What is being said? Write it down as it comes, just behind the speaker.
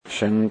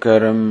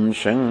शङ्करं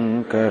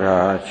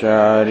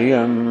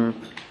शङ्कराचार्यं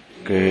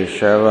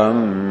केशवं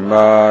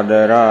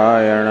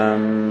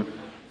बादरायणं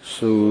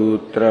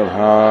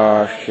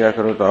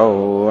सूत्रभाष्यकृतौ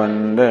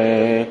वन्दे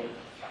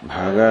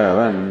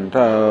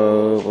भगवन्तौ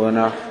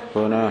पुनः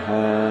पुनः।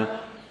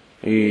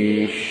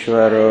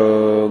 ईश्वरो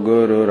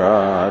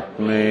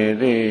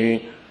गुरुरात्मेति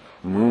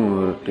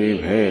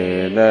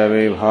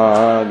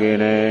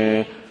मूर्तिभेदविभागिने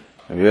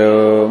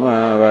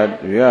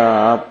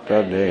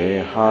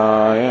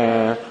व्योमवद्व्याप्तदेहाय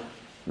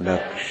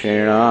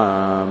दक्षिणामूर्तये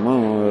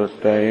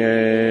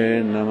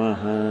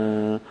नमः।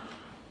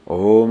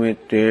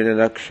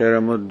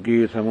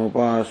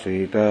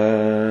 ओमित्येतदक्षरमुद्गीतमुपासीत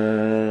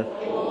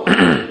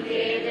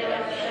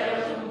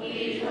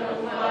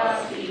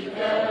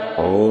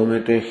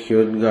ओमिति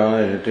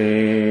ह्युद्गायते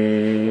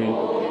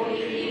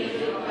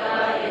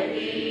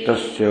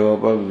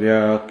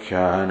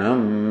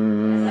तस्योपव्याख्यानम्।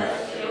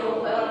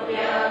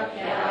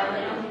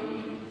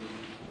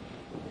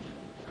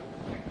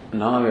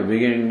 Now we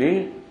begin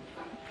the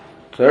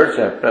third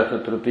chapter, so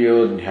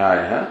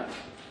Trutiyodhyaya.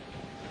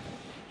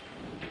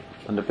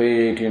 On the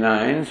page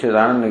 89,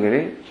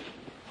 Siddhanandagiri,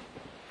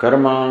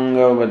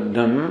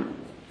 Karmangavaddham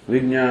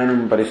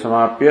Vijnanam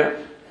Parisamapya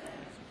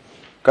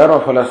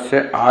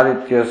Karmaphalasya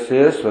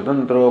Adityasya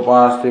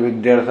Swatantropasti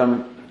Vidyartham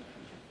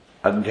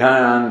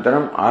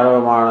Adhyayantaram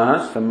Aravamanaha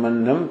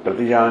Sambandham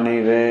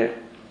Pratijanire.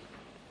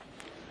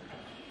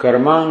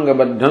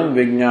 Karmangavaddham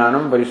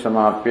Vijnanam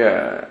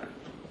Parisamapya.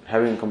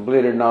 Having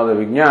completed now the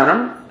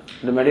Vijnanam,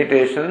 the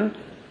meditation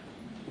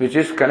which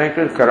is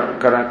connected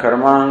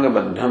Karmanga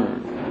Baddham,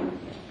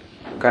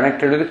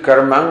 connected with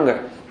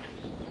Karmanga,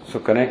 so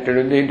connected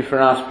with the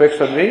different aspects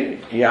of the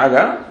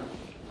Yaga.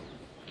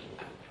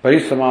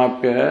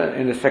 Parisamapya,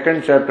 in the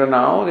second chapter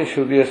now, the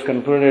Shruti has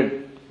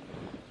concluded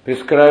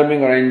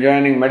prescribing or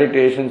enjoining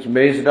meditations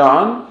based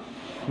on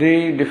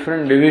the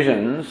different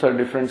divisions or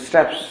different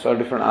steps or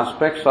different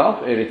aspects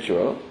of a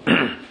ritual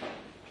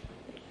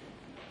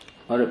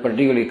or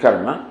particularly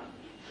karma.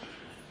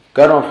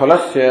 Karma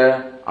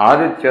phalasya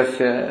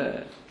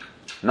adityasya.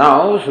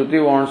 Now Shruti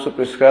wants to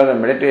prescribe a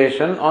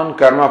meditation on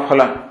karma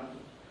phala.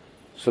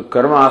 So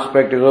karma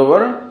aspect is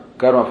over,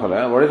 karma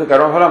phala. What is the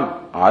karma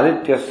phalam?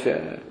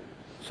 Adityasya.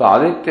 So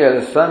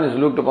Aditya, the sun, is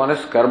looked upon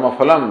as karma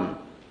phalam,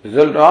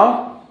 result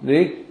of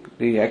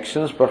the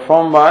actions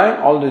performed by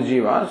all the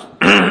jivas.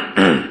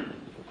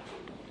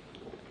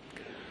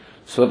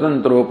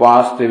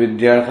 Swatantropasti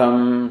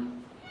vidyartham.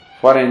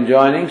 For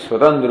enjoining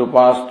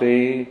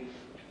Swatantropasti,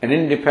 an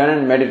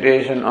independent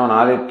meditation on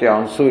Aditya,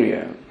 on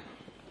Surya.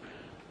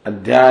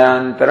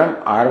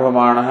 Adhyayantaram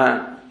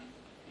arvamanaha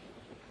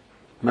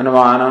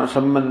manavanam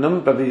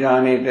sambandham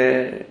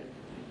pratijanite.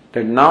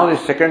 That now the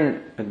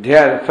second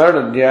adhyaya, the third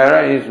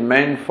adhyaya is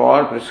meant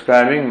for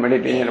prescribing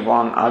meditation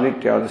upon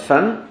Aditya, or the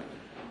sun.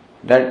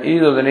 That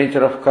is of the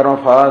nature of karma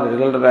phala, the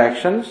result of the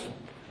actions.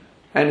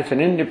 And it's an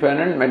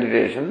independent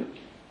meditation,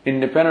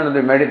 independent of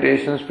the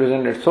meditations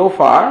presented so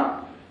far,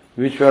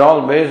 which were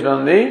all based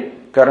on the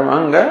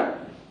karmanga.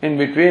 In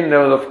between there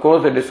was of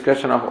course a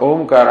discussion of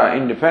Omkara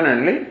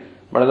independently,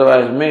 but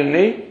otherwise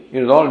mainly it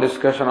was all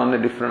discussion on the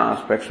different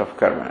aspects of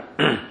karma,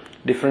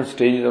 different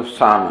stages of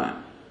sama,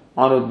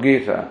 on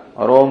Udgita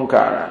or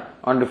Omkara,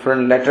 on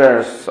different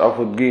letters of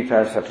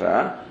Udgita,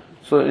 etc.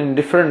 So in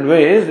different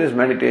ways these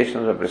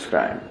meditations are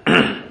prescribed.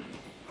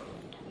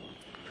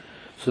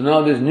 So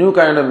now this new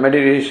kind of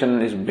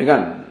meditation is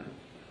begun.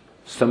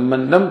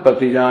 Sambandham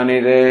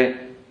pratijanire.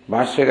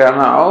 Bhashyakara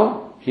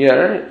now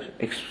here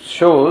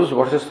shows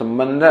what is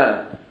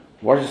sambandha,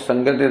 what is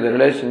sangati, the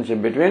relationship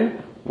between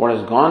what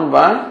has gone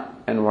by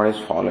and what is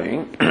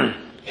following.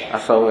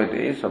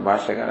 Asavati, so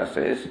Bhashyakara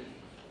says,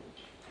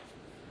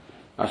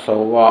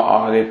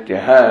 Asavva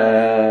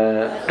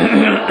adityaha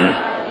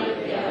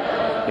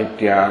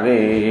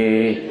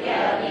ityadi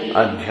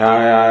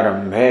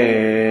adhyayarambhe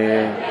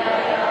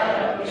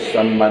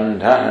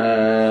sambandha.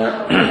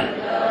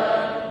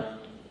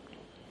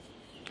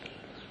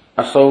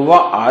 Asavva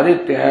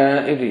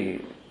Aditya iti.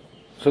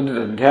 So the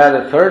Adhyaya,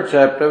 the third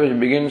chapter, which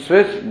begins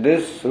with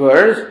this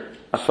verse,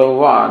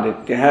 Asavva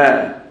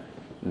Aditya.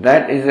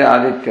 That is the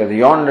Aditya. The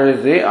yonder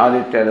is the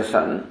Aditya, the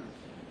sun.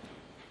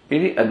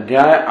 Iti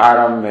Adhyaya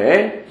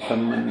Arambhe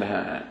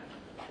Sambandha.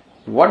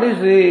 What is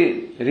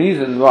the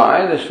reason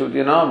why the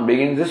Shruti now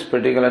begins this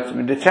particular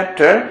the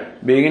chapter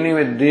beginning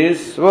with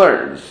these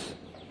words?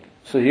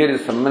 So here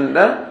is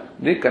Sambandha,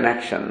 the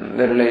connection,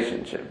 the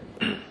relationship.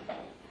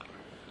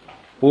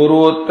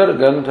 पूर्वोत्तर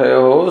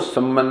ग्रंथयोः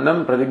संबंधम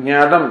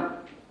प्रतिज्ञातम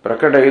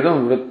प्रकटयितुम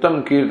वृत्तम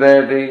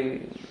कीर्तयति.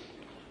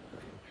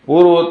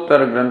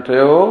 पूर्वोत्तर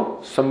ग्रंथयोः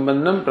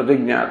Sambandam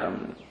प्रतिज्ञातम.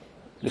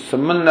 The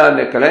sambandha,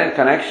 the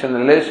connection,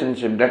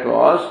 relationship that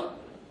was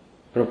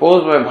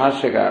proposed by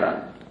Bhashyakara.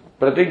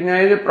 Pratigna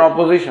is a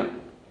proposition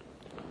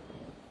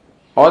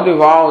or the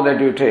vow that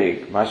you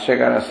take.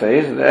 Bhashyakara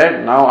says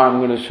that now I am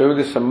going to show you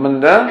the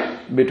sambandha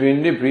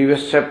between the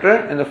previous chapter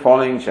and the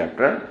following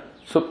chapter.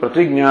 So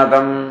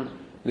pratignatam.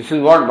 This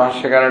is what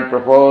Bhashyakara had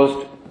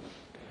proposed.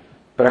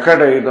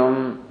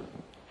 Prakatayitam.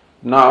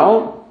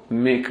 Now,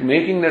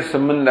 making that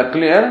sambandha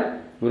clear,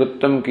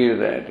 Vrittam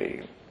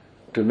Kirtayati.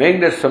 To make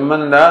the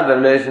sambandha, the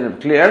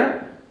relationship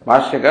clear,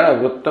 Bhashyakara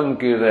Vrittam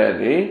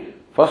Kirtayati.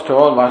 First of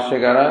all,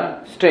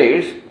 Bhashyakara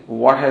states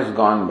what has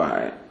gone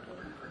by.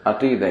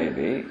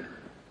 Atidayati.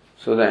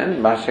 So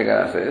then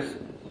Bhashyakara says,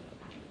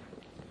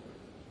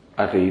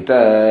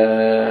 Atita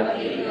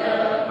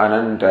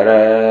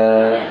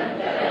Anantara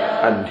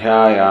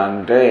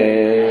Adhyayante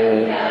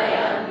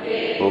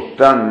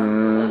Uktam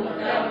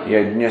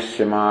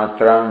Yajnasya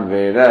Matram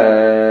Veda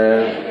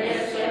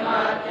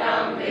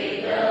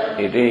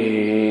Iti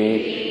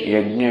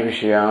Yajna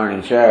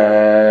Vishayani Cha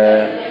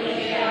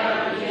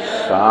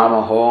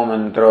Samaho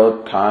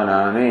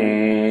Mantrothanani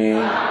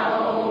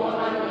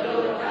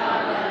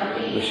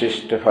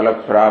Vishishta Phala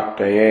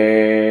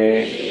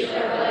Praptaye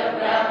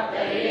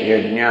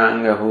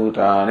Yajnanga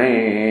Bhutani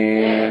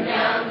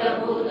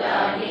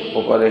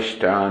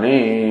Upadishtani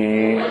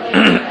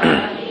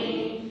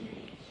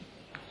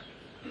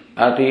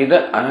Atida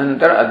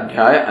Anantara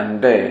Adhyaya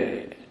Ante.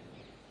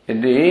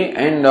 At the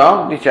end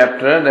of the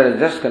chapter that is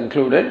just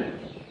concluded,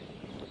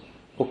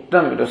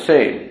 Uktam, it was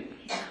said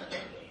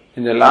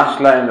in the last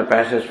line of the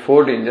passage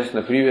 14, just in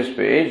the previous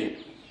page.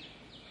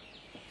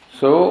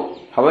 So,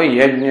 Havai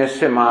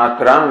Yajnasya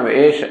Matram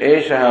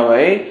Esha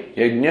Havai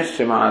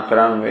Yajnasya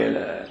Matram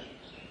Veda.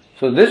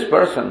 So this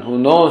person who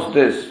knows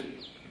this,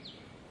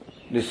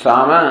 the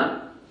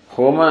Sama,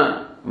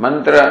 Homa,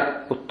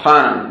 Mantra,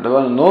 Utthanam, the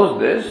one who knows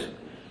this,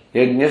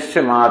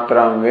 Yajnasya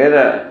Matram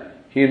Veda,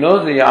 he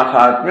knows the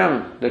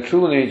Yathatmyam, the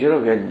true nature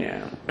of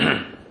Yajna.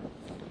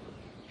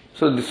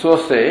 So this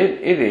was said,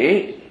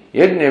 Iti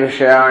Yajna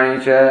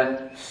Vishayani Cha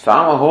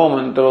Samaho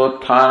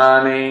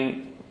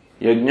Mantrothanani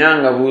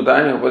Yajnanga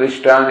Bhutani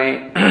Upadishtani.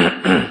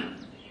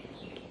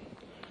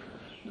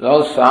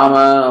 All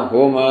Sama,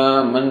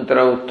 Homa,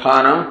 Mantra,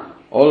 Utthanam,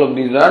 all of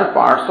these are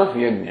parts of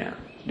Yajna,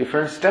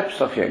 different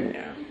steps of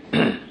Yajna.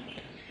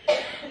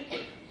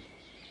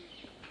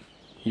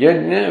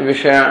 Yajna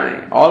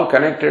Vishayani, all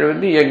connected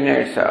with the Yajna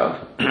itself.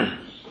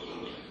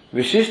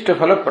 Vishishta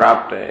Phala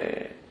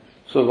Prapte.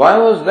 So why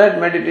was that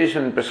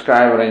meditation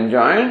prescribed or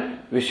enjoined?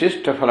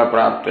 Vishishta Phala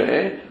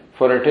Prapte,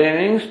 for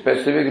attaining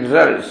specific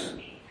results.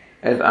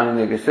 As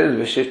Anandika says,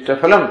 Vishishta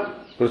Phalam,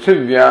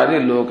 Pruthivyadi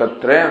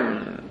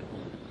Lokatrayam.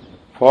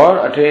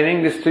 For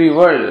attaining these three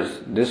worlds,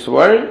 this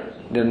world,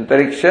 the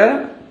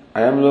Antariksha,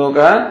 Ayam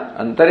Loka,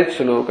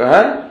 Antariksha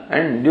Loka,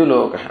 and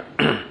Dyuloka.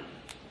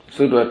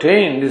 So to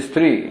attain these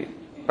three,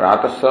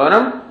 Prata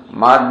Savanam,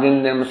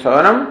 Madhyandam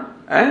Savanam,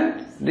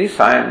 and the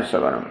Sayam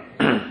Savanam,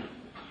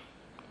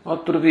 or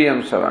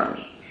Trutiyam Savanam.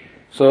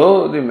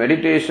 So the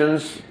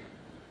meditations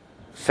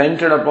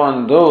centered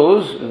upon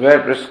those were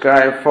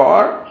prescribed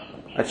for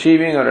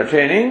achieving or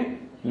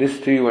attaining these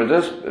three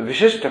worlds,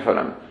 Vishishta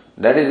Phalam.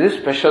 That is the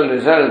special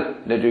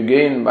result that you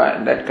gain by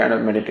that kind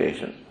of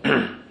meditation.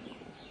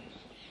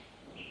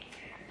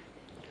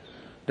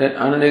 Then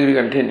Anandagiri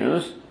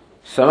continues,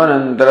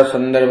 Samanantara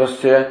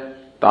Sandarbhasya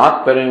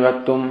Tatparim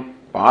Vaktum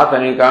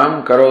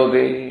Patanikam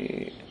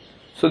Karoti.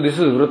 So this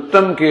is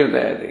Vrittam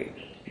Kirtayati.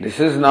 This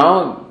is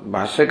now,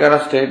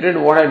 Bhashyakara stated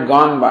what had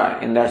gone by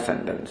in that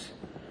sentence.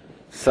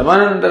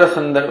 Samanantara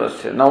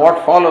Sandarbhasya. Now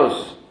what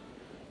follows?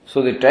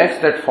 So the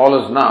text that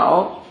follows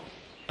now,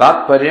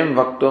 Tatparim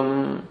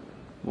Vaktum.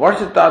 What's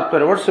the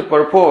tatparya? What's the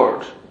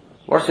purport?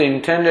 What's the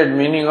intended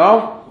meaning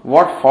of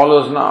what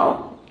follows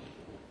now?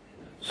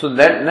 So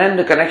that then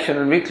the connection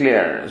will be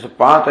clear. So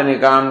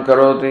Patanikam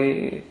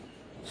Karoti.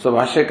 So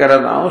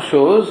Bhashyakara now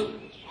shows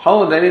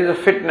how there is a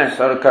fitness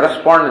or a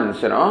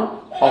correspondence,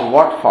 of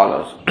what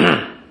follows.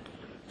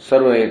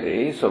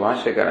 Sarvayati. So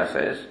Bhashyakara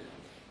says,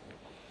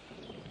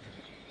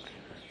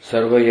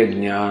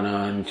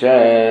 Sarvayajnanancha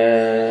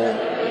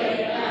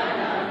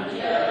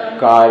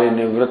Karya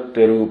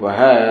Nivritti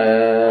Rupaha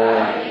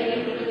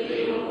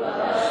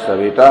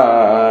Savita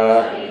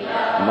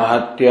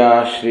Mahatya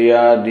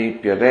Shriya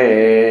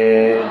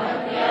Deepyate.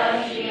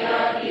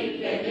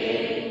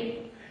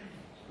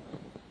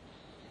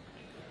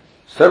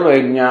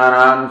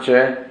 Sarvajnanam cha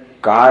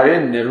Karya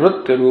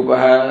Nivritti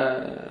Rupaha.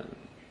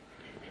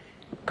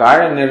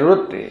 Karya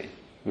Nivritti,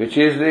 which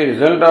is the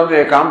result of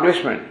the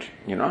accomplishment,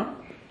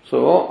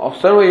 So, of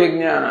Sarva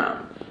Yajnanam.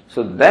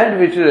 So that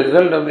which is the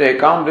result of the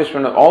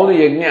accomplishment of all the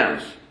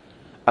yajnas,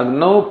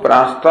 Agno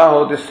Prastha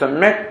Hoti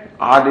Samyak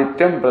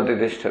Adityam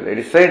Pratitishthate. It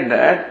is said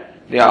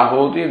that the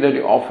ahoti that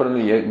you offer in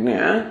the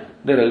yajna,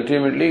 that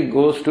ultimately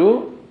goes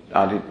to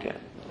Aditya.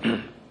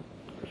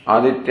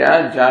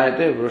 Aditya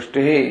Jayate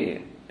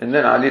Vrishtihi. And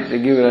then Aditya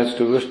gives rise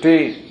to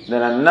Vrishti,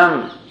 then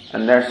Annam,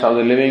 and that's how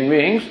the living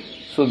beings.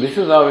 So this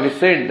is how it is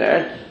said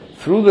that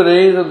through the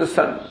rays of the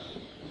sun,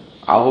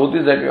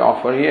 ahoti that we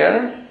offer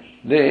here,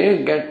 they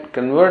get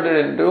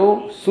converted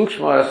into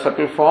sukshma or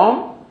subtle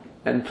form,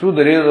 and through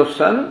the rays of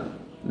sun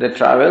they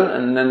travel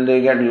and then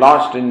they get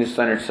lost in the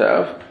sun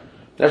itself.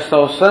 That's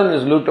how sun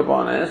is looked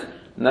upon as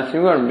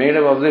nothing but made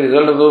up of the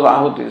result of those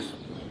ahutis.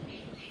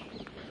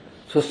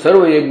 So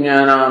sarva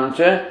yajnanam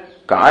cha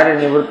karya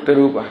nivritti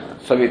rupa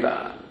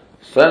savita.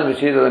 Sun,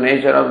 which is the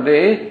nature of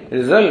the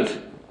result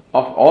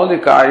of all the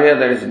karya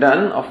that is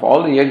done of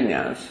all the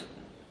yajnas.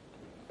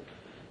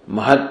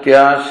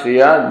 Mahatya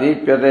Shriya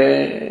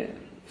Deepyate.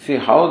 See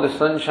how the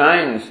sun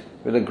shines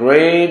with a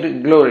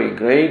great glory,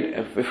 great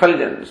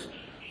effulgence.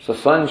 So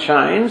sun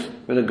shines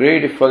with a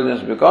great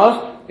effulgence because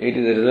it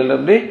is a result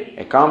of the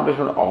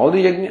accomplishment of all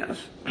the yajnas.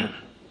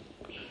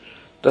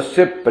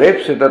 Tasya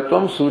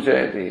prepsitatvam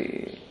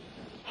suchayati.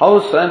 How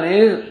sun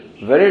is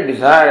very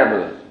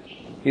desirable.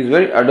 He is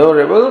very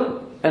adorable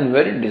and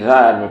very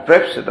desirable.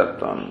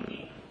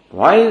 Prepsitatvam.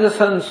 Why is the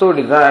sun so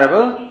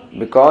desirable?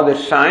 Because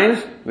it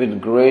shines with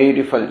great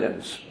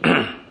effulgence.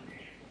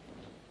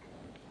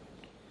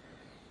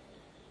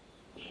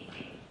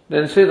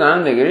 Then says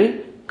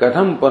Anandagiri,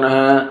 Katham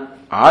Punaha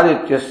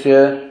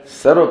Adityasya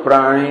Sarva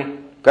Prani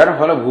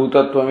Karmaphala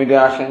Bhutatvam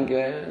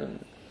Ashankya.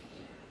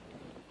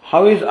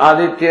 How is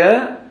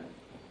Aditya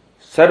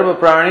Sarva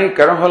Prani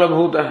Karmaphala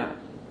Bhutaha?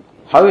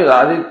 How is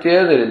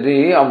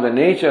Aditya of the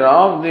nature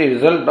of the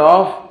result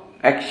of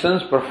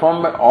actions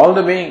performed by all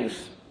the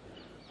beings?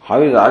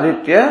 How is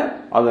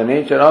Aditya of the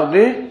nature of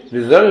the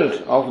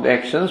result of the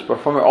actions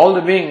performed by all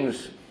the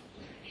beings?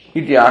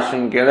 Iti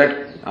Ashankya,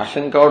 that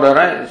Ashanka would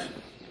arise.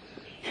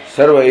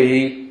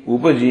 Sarvaihi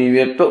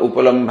upajivyatva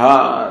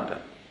upalambhat.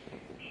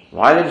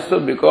 Why is it so?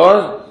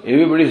 Because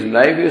everybody's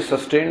life is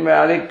sustained by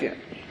Aditya.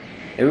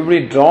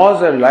 Everybody draws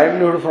their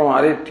livelihood from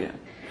Aditya.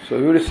 So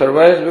everybody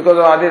survives because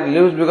of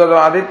Aditya, lives because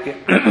of Aditya.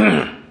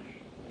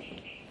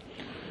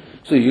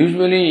 So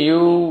usually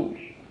you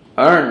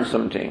earn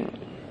something,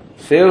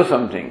 save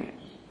something,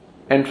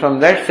 and from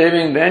that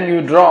saving then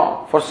you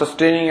draw for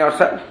sustaining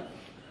yourself.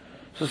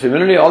 So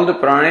similarly all the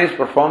pranis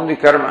perform the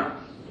karma.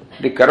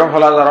 The karma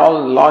phalas are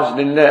all lodged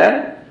in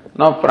there.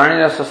 Now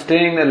pranis are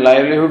sustaining their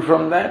livelihood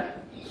from that.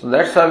 So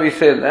that's how we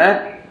say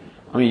that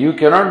you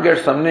cannot get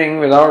something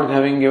without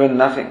having given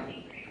nothing.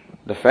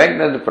 The fact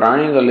that the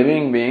pranis, the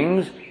living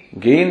beings,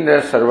 gain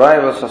their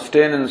survival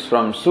sustenance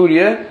from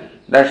Surya,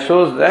 that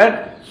shows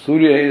that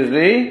Surya is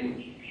the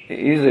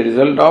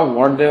result of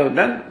what they have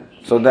done.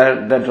 So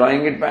they're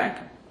drawing it back.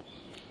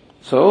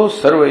 So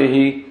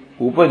sarvaihi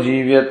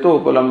upajivyatva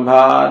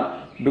upalambhat.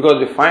 Because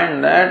they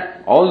find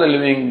that all the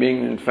living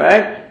beings in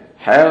fact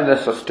have their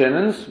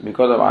sustenance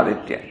because of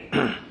Aditya.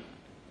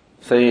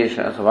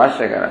 Sayesha, so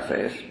Vashyakara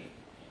says,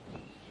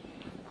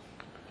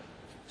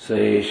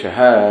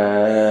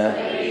 Sayesha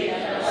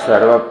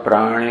sarva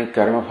prani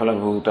karma phala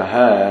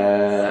bhutaha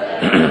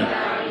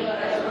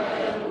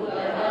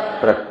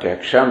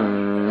pratyaksham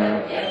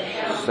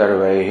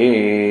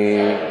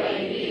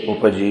sarvaihi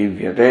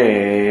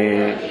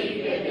upajivyate.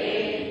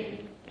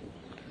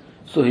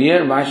 So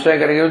here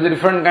Bhashyakara gives a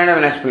different kind of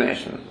an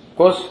explanation. Of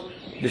course,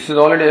 this is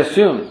already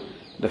assumed.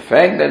 The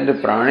fact that the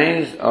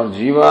pranis or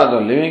jivas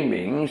or living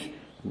beings,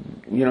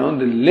 they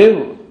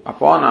live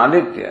upon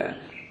Aditya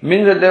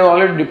means that they have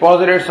already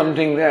deposited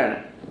something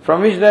there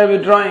from which they are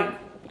withdrawing.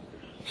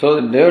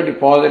 So they have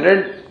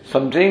deposited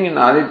something in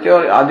Aditya,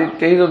 or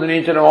Aditya is of the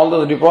nature of all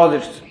those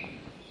deposits.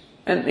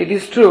 And it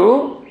is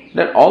true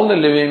that all the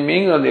living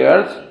beings of the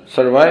earth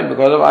survive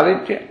because of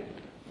Aditya.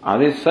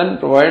 Aditya sun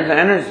provides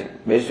energy,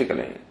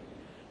 basically.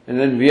 And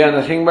then we are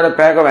nothing but a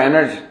pack of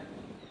energy.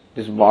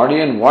 This body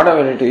and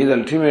whatever it is,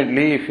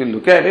 ultimately, if you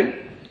look at it,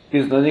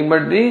 is nothing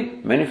but the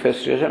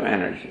manifestation of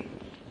energy.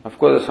 Of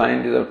course, the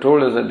scientists have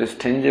told us that this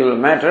tangible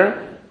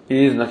matter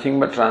is nothing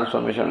but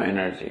transformation of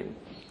energy.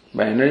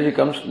 By energy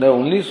comes, the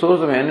only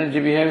source of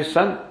energy we have is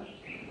sun.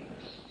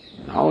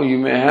 Now you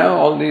may have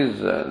all these,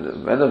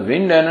 whether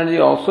wind energy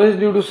also is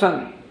due to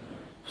sun.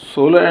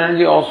 Solar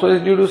energy also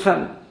is due to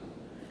sun.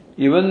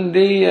 Even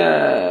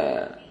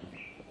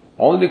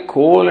all the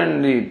coal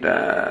and the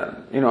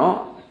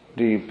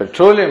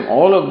petroleum,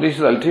 all of this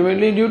is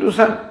ultimately due to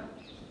sun.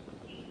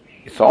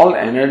 It's all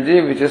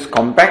energy which is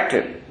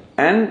compacted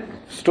and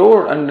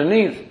stored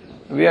underneath.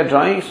 We are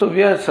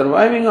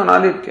surviving on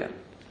Aditya.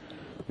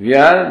 We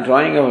are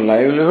drawing our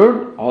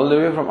livelihood all the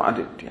way from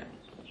Aditya.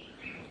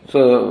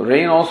 So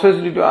rain also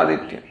is due to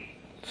Aditya.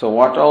 So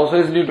water also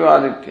is due to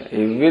Aditya.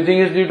 Everything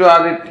is due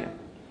to Aditya.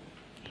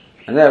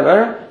 And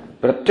therefore,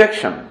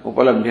 pratyaksham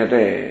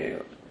upalabhyate.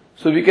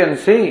 So we can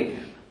see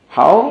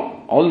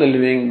how all the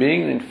living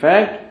beings, in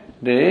fact,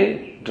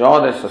 they draw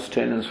their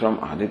sustenance from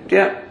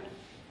Aditya.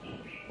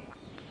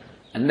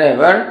 And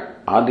therefore,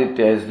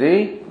 Aditya is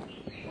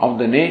of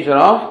the nature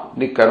of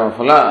the karma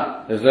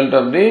phala, result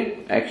of the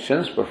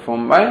actions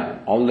performed by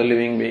all the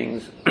living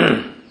beings.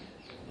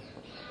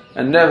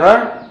 And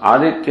therefore,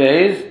 Aditya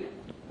is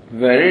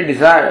very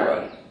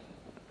desirable.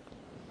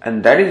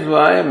 And that is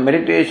why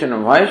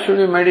meditation, why should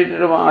we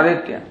meditate on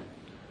Aditya?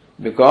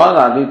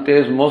 Because Aditya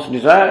is most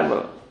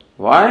desirable.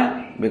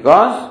 Why?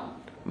 Because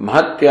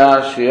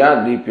Mahatya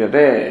Shriya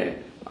Deepyate.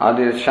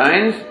 Aditya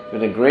shines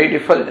with a great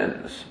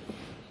effulgence.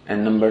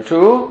 And number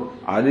two,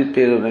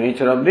 Aditya is of the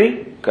nature of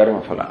the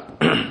karma phala.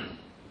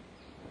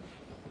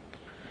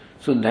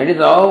 So that is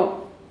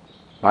how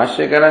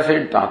Bhashyakara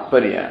said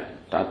Tatparya.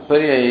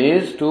 Tatparya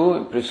is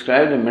to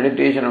prescribe the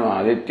meditation of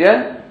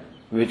Aditya,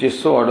 which is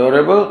so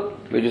adorable,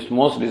 which is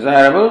most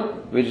desirable,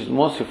 which is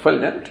most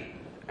effulgent,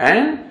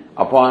 and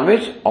upon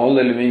which all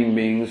the living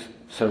beings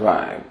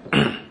survive.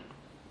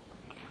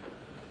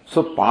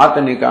 So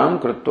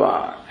Patanikam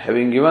Krutva,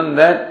 having given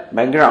that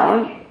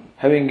background,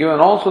 having given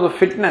also the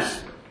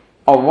fitness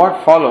of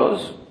what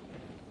follows,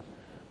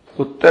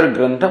 Uttar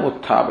Grantham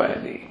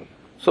Utthabhayadi.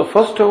 So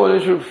first of all you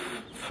should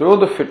show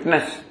the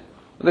fitness,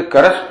 the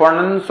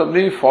correspondence of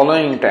the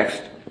following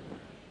text,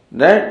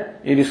 that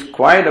it is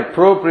quite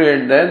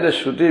appropriate that the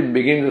Shruti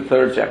begins the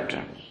third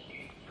chapter.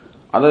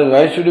 Otherwise,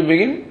 why should you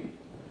begin?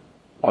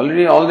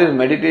 Already all these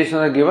meditations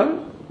are given.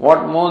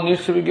 What more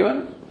needs to be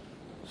given?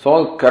 So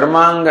all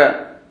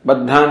karmanga,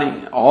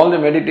 baddhani, all the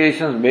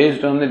meditations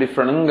based on the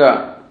different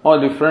anga or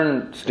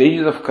different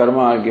stages of karma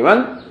are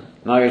given.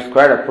 Now it's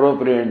quite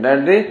appropriate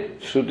that the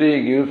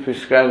Shruti gives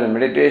prescribes the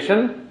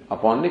meditation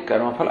upon the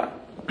karma phala.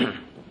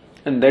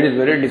 And that is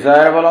very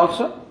desirable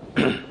also.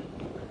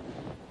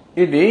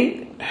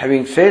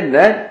 Having said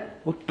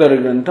that, Uttar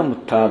Grantham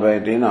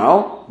Utthabhayati,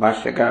 now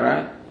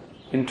Bhashyakara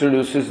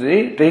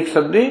takes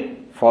up the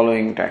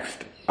following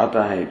text.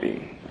 Ataha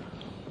iti.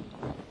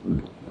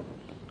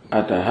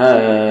 Ataha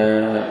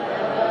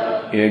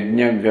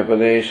yajna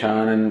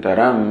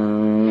vyapadeshanantaram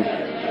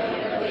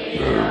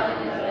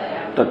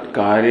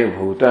tatkarya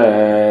bhuta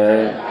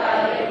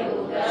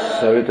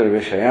savitar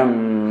vishayam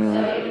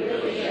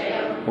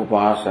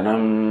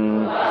upasanam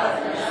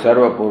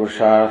sarva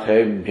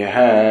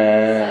purusharthebhyah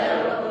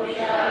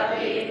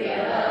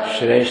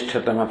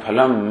श्रेष्ठतम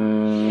फलम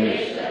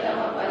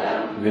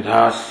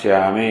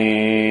विधास्यामि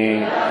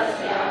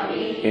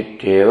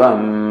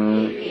इत्येवम्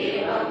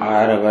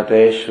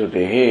आरभते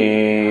श्रुतिः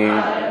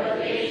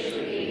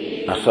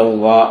असौ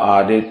वा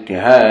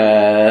आदित्यः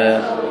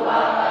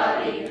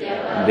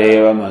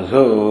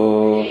देवमधु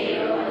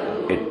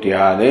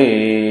इत्यादि.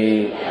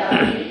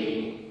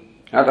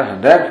 अतः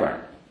therefore,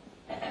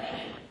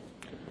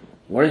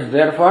 what is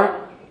therefore?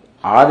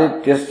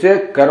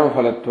 आदित्यस्य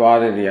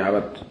कर्मफलत्वादिति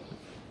यावत्.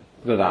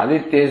 Because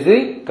Aditya is the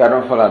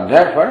karma phala.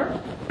 Therefore,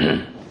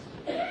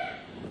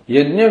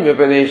 yajna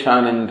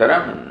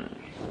vyapadeshanantaram,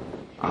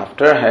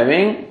 after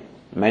having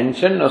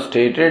mentioned or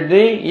stated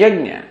the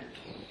yajna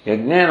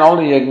and all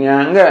the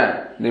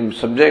yajnanga, the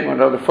subject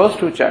matter of the first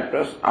two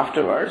chapters,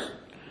 afterwards,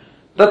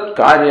 tat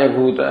karya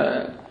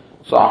bhuta.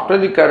 So after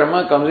the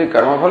karma comes the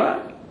karma phala.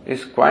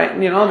 Is quite,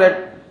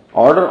 that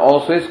order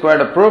also is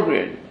quite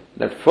appropriate.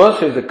 That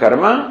first is the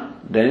karma,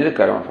 then is the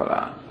karma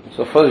phala.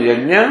 So first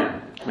yajna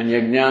and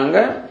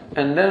yajnanga,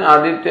 and then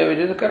Aditya, which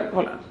is the karma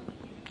phala.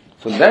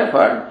 So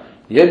therefore,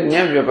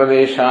 yajna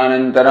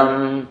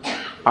vyapadeshanantaram,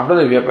 after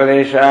the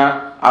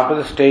vyapadesha, after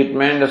the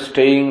statement, the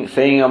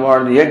saying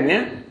about the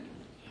yajna,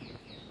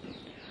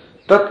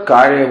 tat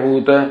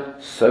karyabhuta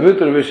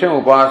savitur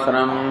vishayam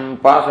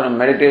upasanam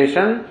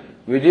meditation,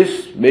 which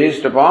is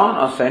based upon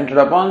or centered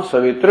upon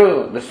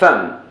Savitru, the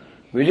sun,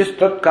 which is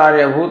tat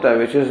karyabhuta,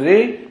 which is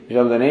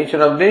of the nature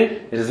of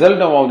the result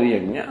of all the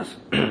yajnas.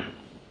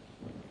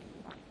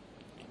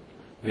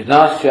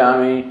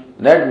 Vidhasyami,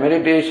 that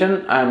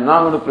meditation I am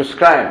now going to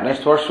prescribe.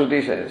 That's what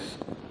Shruti says.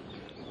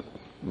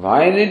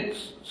 Why is it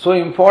so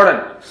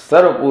important?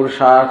 Sarva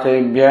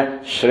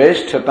purusharthebhya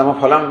shresthatama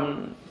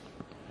phalam.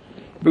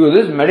 Because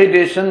this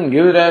meditation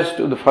gives rise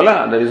to the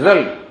phala, the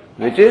result,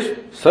 which is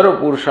sarva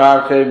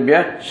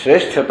purusharthebhya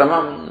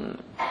shresthatamam.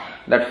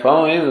 That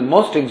phala is the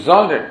most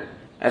exalted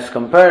as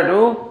compared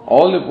to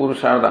all the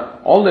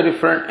purushartha, all the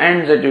different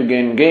ends that you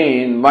can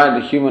gain by the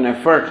human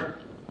effort.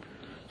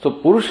 So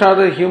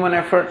Purushartha is human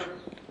effort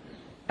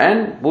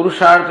and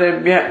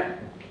Purusharthebhya.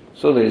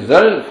 So the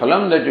result,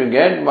 phalam that you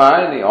get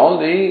by all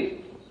the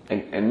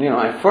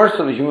efforts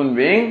of the human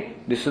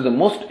being, this is the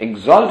most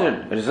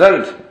exalted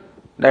result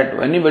that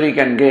anybody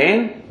can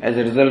gain as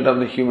a result of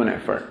the human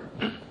effort.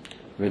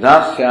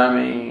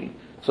 Vidhasyami.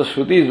 So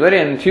Shruti is very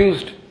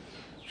enthused.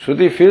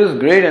 Shruti feels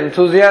great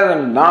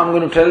enthusiasm. Now I'm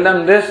going to tell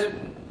them this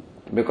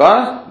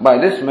because by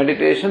this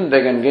meditation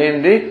they can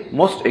gain the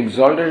most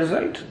exalted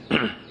result.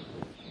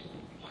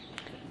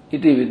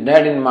 With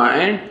that in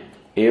mind,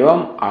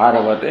 evam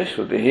aravate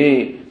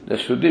shruti. The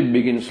shruti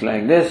begins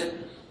like this: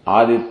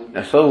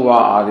 asau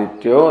va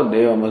adityo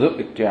deva madhu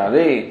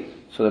ityadi.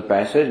 So the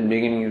passage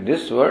beginning with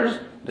this verse,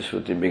 the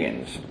shruti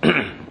begins.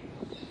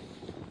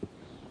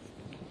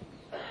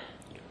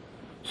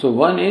 So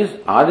one is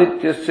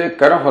adityasya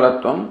karma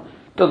phalatvam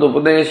tad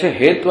upadesha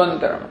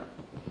hetvantaram.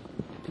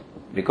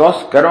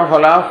 Because karma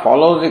phala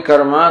follows the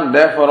karma,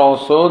 therefore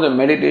also the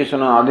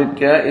meditation on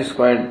aditya is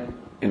quite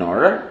in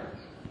order.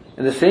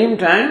 At the same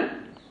time,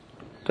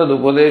 tad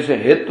upadesha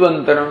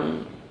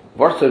hetvantaram.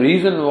 What's the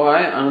reason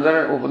why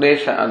another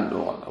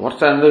upadesha? What's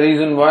the another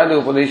reason why the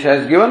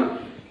upadesha is given?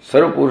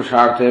 Sarva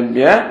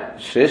purusharthebhya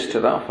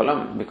shresthatama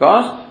phalam.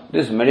 Because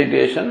this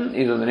meditation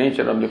is of the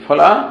nature of the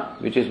phala,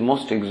 which is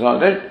most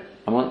exalted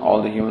among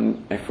all the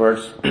human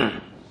efforts.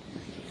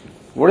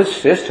 What is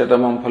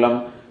shresthatamam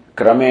phalam?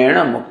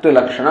 Kramena mukti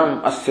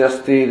lakshanam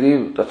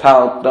asyasti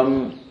tatha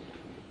uttam.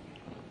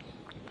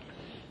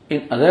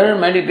 In other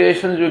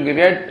meditations you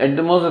get at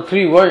the most the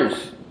three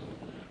worlds.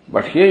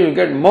 But here you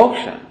get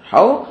moksha.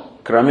 How?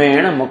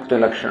 Kramena mukti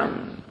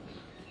lakshanam.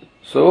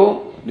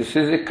 So this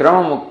is the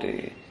krama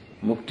mukti.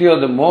 Mukti of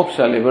the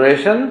moksha,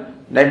 liberation,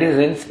 that is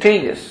in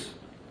stages.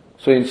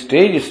 So in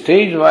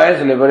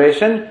stage-wise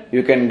liberation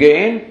you can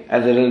gain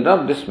as a result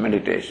of this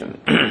meditation.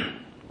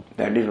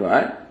 That is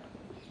why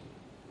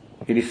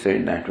it is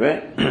said that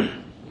way.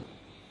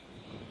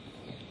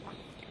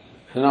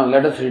 So now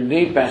let us read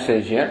the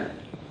passage here.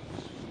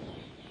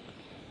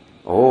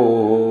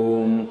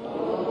 Om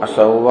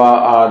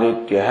Asauva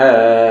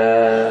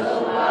Adityah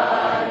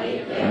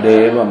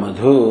Deva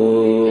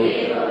Madhu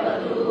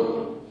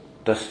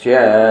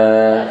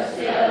Tasya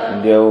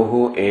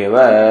Dyauhu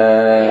Eva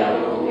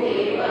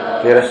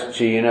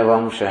Tiraschina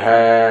Vamshaha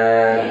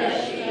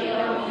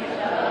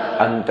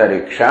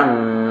Antariksham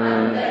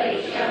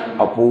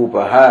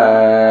Apupaha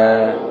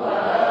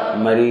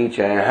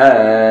Marichaha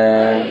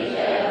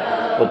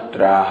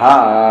Putraha.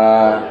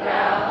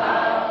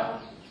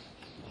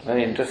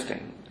 Very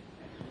interesting.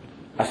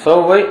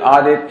 Asauvai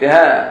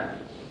Aditya,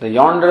 the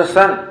yonder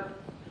sun,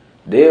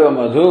 Deva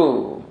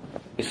Madhu,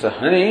 is the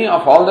honey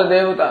of all the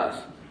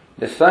devatas.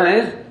 The sun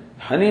is,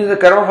 honey is the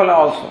Karmaphala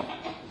also.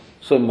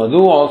 So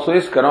Madhu also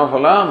is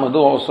Karmaphala, Madhu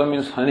also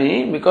means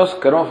honey, because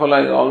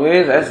Karmaphala is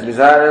always as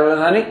desirable as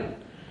honey.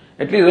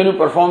 At least when you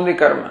perform the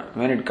karma.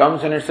 When it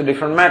comes in, it's a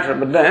different matter.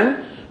 But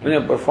then, when you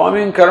are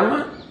performing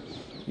karma,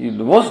 the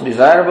most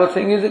desirable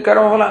thing is the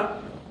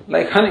Karmaphala,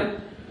 like honey.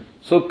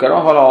 So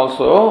Karmaphala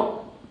also,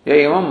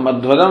 Yayavam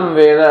Madhvadam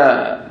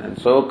Veda. And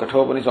so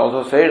Kathopanishad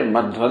also said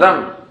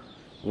Madhvadam.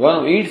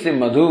 One who eats the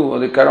Madhu or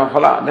the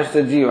Karmaphala, that's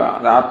the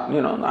Jiva, the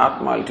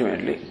Atma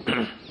ultimately.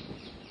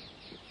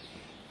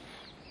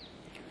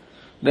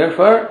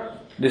 Therefore,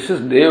 this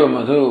is Deva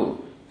Madhu.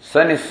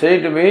 Sun is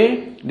said to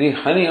be the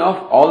honey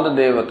of all the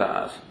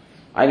devatas.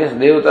 I guess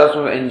devatas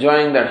were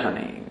enjoying that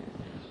honey.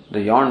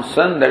 The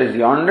sun that is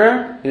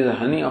yonder is the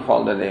honey of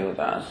all the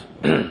devatas.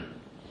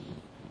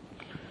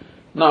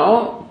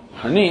 Now,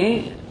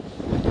 honey,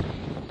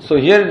 so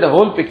here the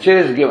whole picture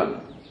is given.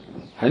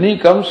 Honey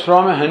comes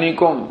from a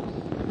honeycomb.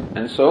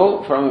 And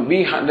so, from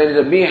a there is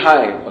a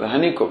beehive or a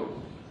honeycomb.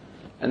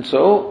 And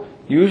so,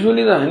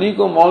 usually the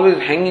honeycomb always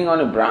hanging on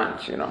a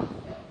branch,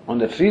 On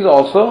the trees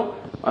also,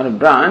 on a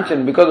branch,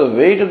 and because of the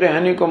weight of the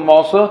honeycomb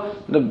also,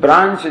 the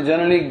branch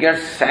generally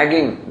gets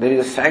sagging. There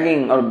is a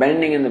sagging or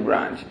bending in the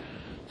branch.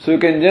 So you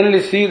can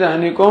generally see the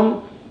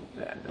honeycomb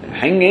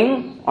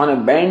hanging on a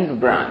bent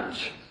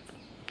branch.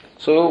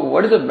 So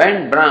what is a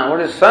bent branch?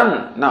 What is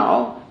sun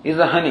now is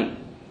the honey.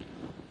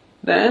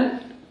 Then,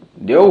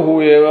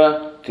 Dyauhu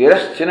eva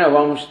Tiraschina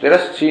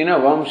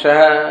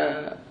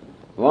Vamshaha.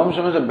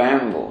 Vamsha is a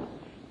bamboo.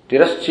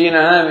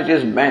 Tiraschina, which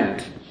is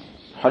bent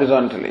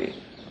horizontally.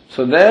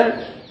 So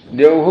there,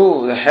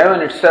 Dyauhu, the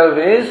heaven itself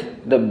is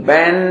the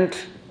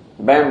bent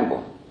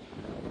bamboo.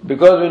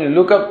 Because when you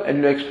look up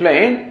and you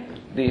explain,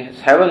 the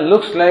heaven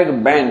looks like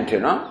bent,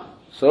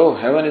 So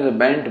heaven is a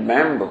bent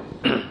bamboo.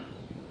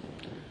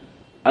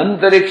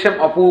 Antariksham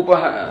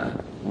Apupaha.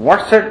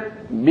 What's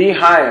that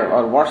beehive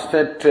or what's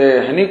that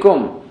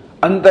honeycomb?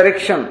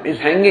 Antariksham is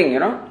hanging,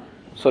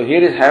 So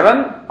here is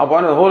heaven,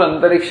 upon the whole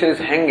Antariksha is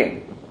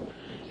hanging.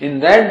 In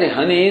that the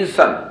honey is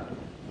sun.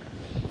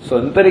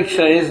 So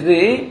Antariksha is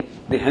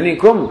the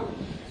honeycomb.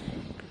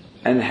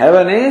 And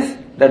heaven is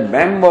that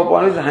bamboo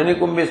upon which the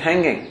honeycomb is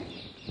hanging.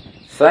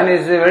 Sun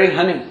is the very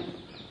honey.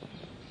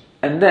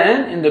 And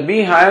then in the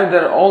beehive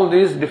there are all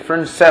these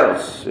different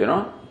cells,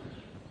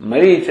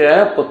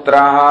 Maricha,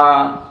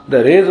 Putraha.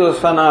 The rays of the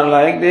sun are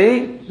like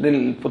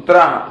the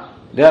Putraha.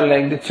 They are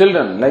like the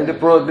children, like the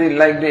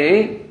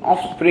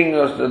offspring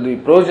or the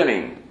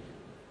progeny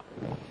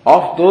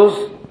of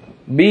those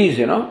bees,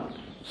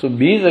 So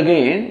bees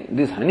again,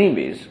 these honey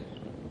bees,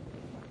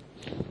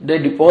 they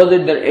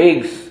deposit their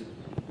eggs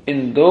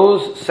in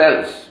those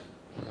cells.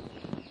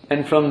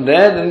 And from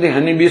there then the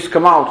honey bees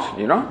come out,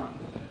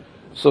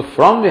 So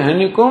from the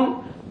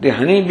honeycomb, the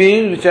honey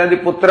bees, which are the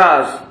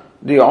Putras,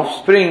 the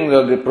offspring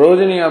or the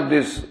progeny of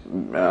these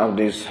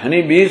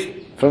honey bees,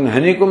 from the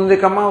honeycomb they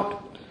come out.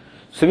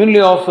 Similarly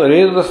also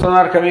rays of the sun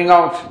are coming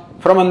out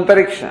from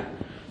Antariksha.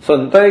 So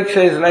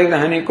Antariksha is like the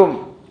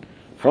honeycomb.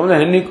 From the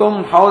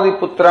honeycomb, how the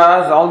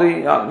Putras, all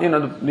the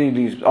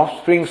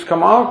offsprings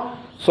come out,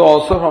 so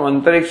also from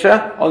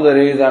Antariksha, all the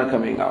rays are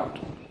coming out.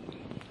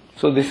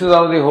 So this is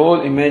how the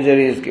whole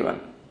imagery is given.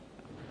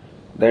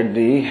 That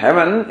the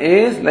heaven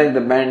is like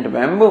the bent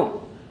bamboo.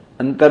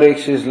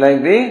 Antariksha is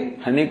like the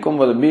honeycomb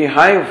or the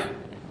beehive.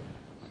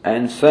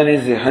 And sun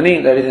is the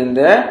honey that is in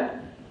there.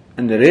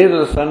 And the rays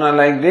of the sun are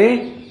like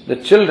the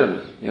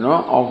children,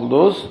 of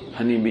those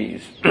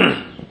honeybees.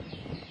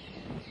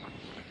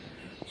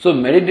 So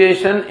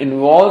meditation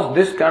involves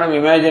this kind of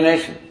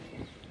imagination.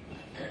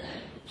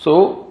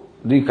 So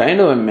the kind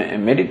of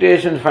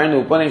meditation find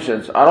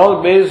Upanishads are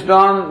all based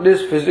on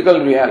this physical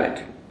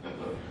reality.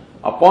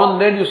 Upon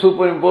that you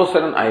superimpose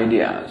certain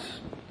ideas.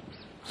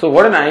 So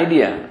what an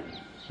idea?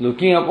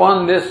 Looking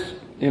upon this,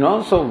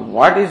 so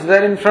what is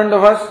there in front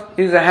of us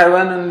is the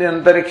heaven and the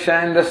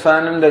Antariksha and the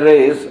sun and the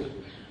rays.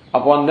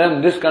 Upon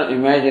them this kind of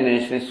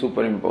imagination is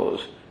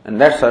superimposed. And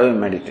that's how we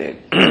meditate.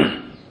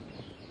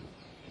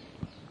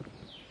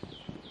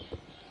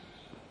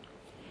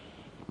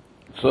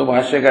 So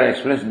Bhashyakara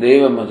explains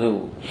Deva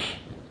Madhu.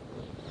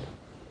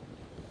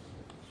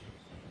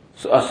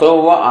 So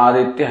Asova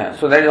Aditya.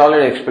 So that is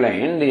already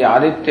explained. The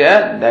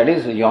Aditya, that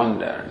is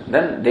yonder.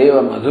 Then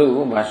Deva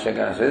Madhu,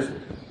 Bhashyakara says,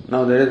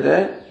 now there is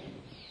a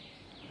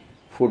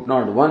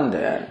footnote 1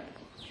 there.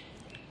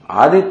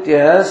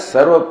 Aditya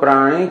sarva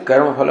prani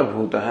karma phala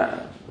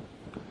bhutaha.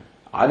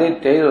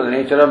 Aditya is the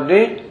nature of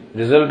the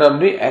result of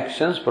the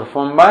actions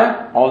performed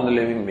by all the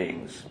living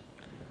beings.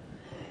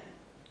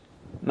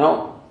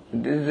 Now,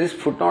 this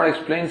footnote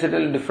explains it a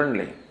little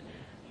differently.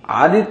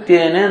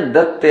 Adityena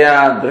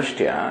dattya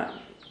drishtya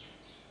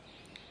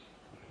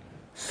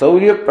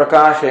saurya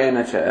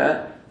prakashena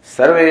cha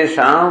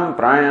sarvesham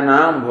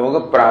pranyanam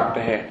bhoga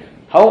praptahe.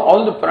 How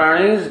all the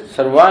pranis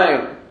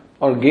survive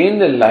or gain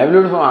their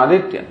livelihood from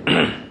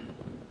Aditya.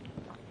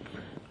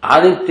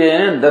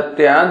 Aditya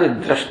Datya,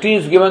 the drashti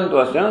is given to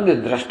us. You know, the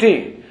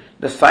drashti,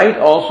 the sight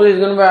also is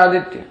given by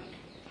Aditya.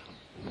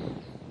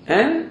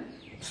 And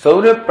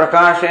Saurya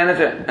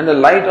Prakashena, and the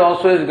light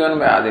also is given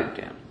by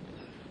Aditya.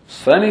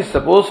 Sun is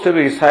supposed to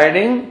be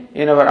residing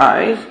in our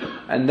eyes,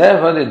 and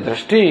therefore the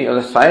drashti or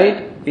the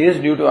sight is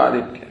due to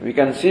Aditya. We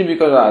can see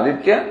because of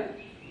Aditya,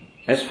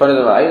 as far as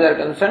our eyes are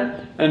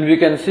concerned, and we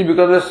can see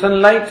because of the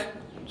sunlight.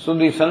 So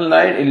the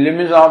sunlight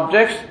illumines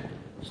objects,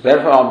 so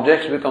therefore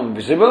objects become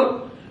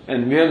visible.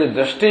 And we have the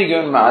drashti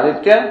given by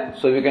Aditya,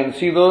 so we can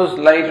see those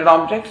lighted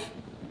objects.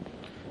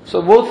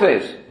 So both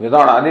ways,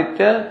 without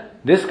Aditya,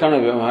 this kind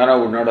of vyavahara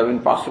would not have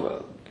been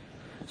possible.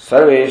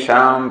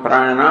 Sarvesham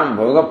prananam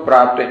bhoga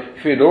prapte.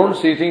 If you don't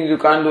see things, you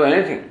can't do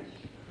anything.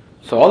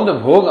 So all the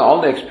bhoga, all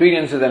the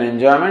experiences and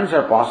enjoyments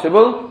are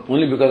possible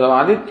only because of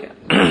Aditya.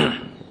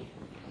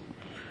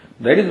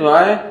 That is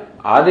why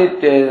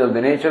Aditya is of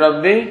the nature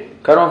of the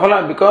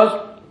karmaphala,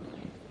 because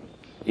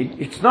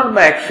it's not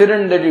by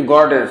accident that you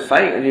got the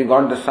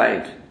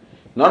sight.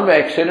 Not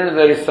by accident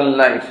there is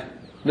sunlight,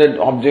 that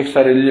objects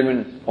are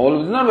illumined. All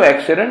of this is not by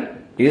accident,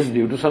 it is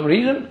due to some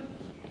reason.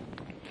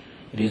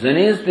 Reason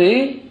is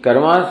the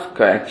karmas,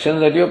 actions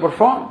that you have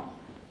performed.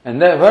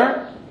 And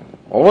therefore,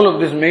 all of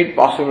this made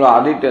possible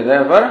Aditya.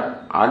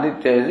 Therefore,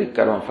 Aditya is the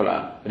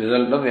karmaphala,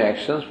 result of the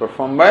actions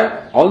performed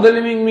by all the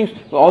living beings.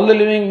 All the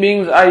living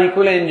beings are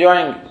equally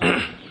enjoying.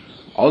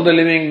 All the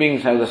living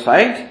beings have the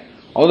sight.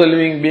 All the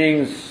living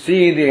beings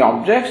see the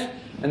objects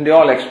and they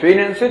all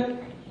experience it,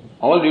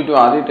 all due to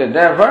Aditya.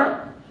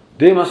 Therefore,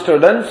 they must have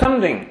done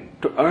something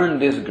to earn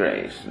this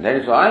grace. That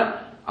is why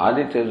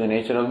Aditya is the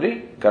nature of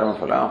the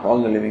karmaphala of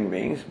all the living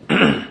beings.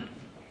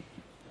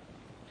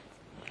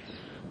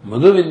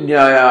 Madhu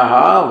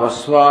Vidyayaha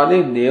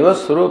Vaswadi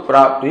Devasuru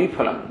Prapti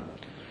Phalam.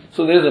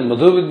 So there is a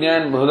Madhu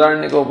Vidya in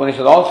Brihadaranyaka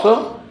Upanishad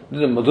also.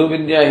 There is a Madhu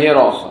Vidya here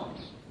also.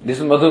 This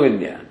is Madhu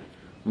Vidya.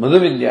 Madhu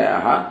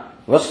Vidyayaha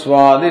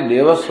Vaswadi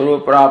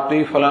Devasuru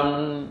Prapti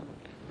Phalam.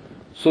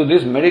 So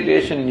this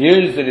meditation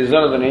yields the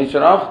result of the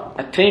nature of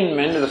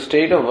attainment to the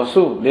state of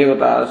Vasu,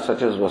 Devatas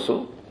such as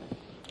Vasu.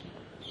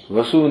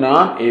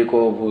 Vasunam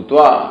Eko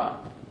Bhutva.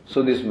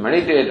 So this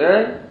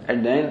meditator,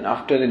 at the end,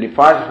 after the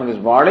departure from this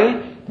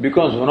body,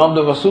 becomes one of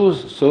the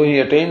Vasus. So he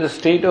attains the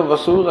state of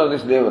Vasus of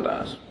these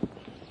Devatas.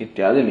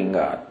 Ityadi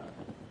Lingat.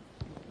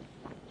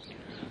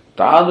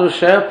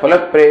 Tadrusha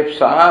Phalaprepsa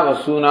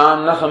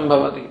Vasunam na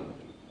sambhavati.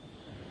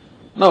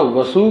 Now,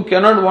 Vasu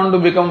cannot want to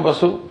become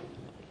Vasu,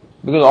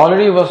 because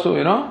already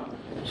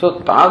Vasu, So,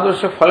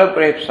 Tadrusha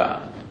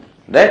Phalaprepsa,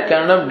 that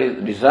kind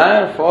of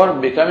desire for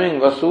becoming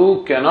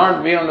Vasu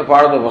cannot be on the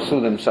part of the Vasu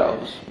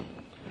themselves.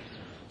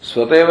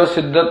 Svateva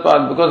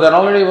Siddhatpat, because they are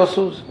already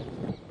Vasus.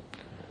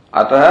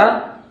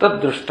 Ataha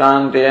Tad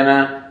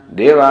Drishtantena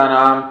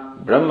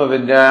Devanam Brahma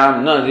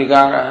Vidyayam Na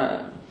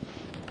Adhikara.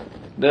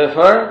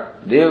 Therefore,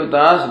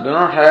 Devatas do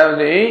not have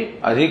the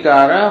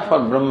Adhikara for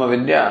Brahma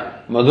Vidya.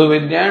 Madhu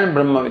Vidya and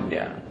Brahma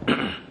Vidya.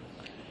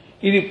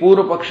 Iti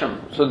Purva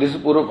Paksham. So this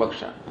is Purva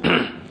Paksha.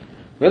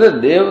 Whether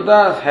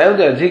Devatas have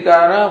the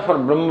Adhikara for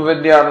Brahma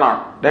Vidya or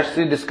not, that's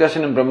the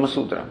discussion in Brahma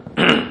Sutra.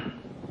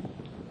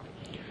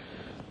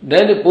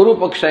 Then the Purva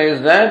Paksha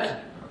is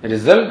that the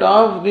result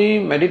of the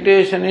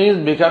meditation is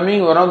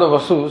becoming one of the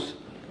Vasus,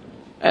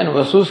 and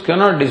Vasus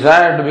cannot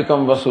desire to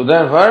become Vasu.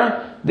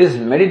 Therefore, this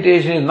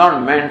meditation is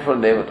not meant for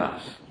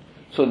Devatas.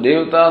 So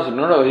Devatas do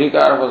not have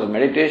Adhikara for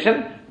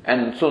meditation,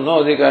 and so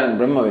no Adhikara in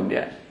Brahma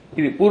Vidya.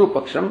 Iti Purva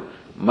Paksham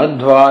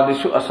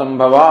Madhvadishu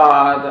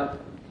Asambhavad.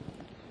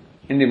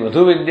 In the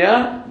Madhu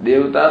Vidya,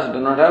 Devatas do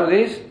not have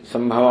this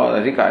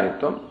Sambhava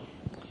Adhikaritvam.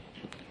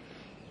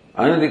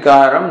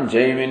 Anadhikaram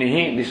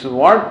Jaiminihi. This is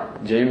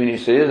what Jaimini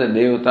says, that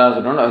Devatas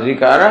do not have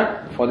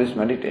Adhikara for this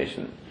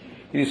meditation.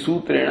 Iti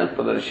Sutrena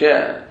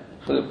Pradarshya.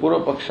 So the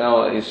Purva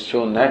Paksha is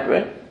shown that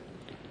way.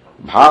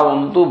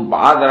 Bhavam tu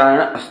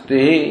Badarayana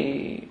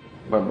Asti.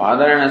 But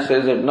Badarayana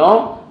says that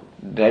no,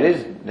 there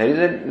is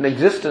an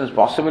existence,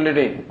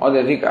 possibility of the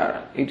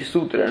Adhikara. Iti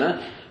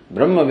Sutrena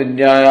Brahma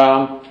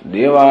Vidyayam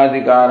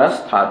Devadhikara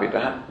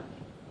Sthapitaha.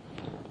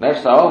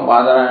 That's how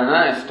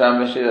Badarayana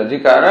establishes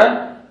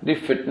Adhikara, the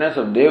fitness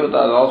of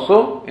Devatas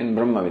also in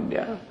Brahma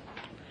Vidya.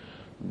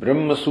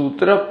 Brahma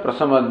Sutra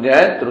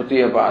Prasamadhyaya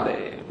Trutiya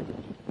Pade.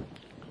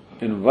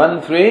 In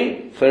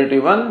 1-3,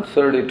 31,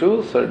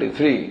 32,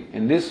 33.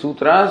 In these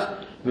sutras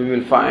we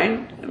will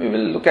find, we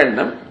will look at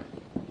them.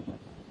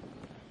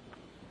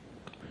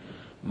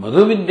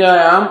 Madhu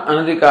Vidyayam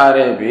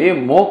Anadhikare bhi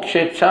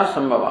mokshecha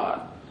sambhavat.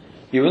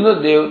 Even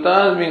though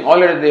devatas, being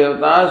already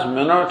devatas,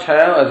 may not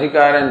have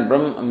adhikara in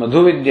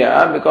Madhu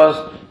Vidya because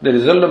the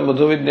result of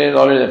Madhu Vidya is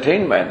already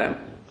attained by them.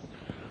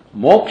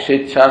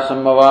 Mokshecha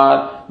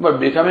sambhavat, but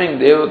becoming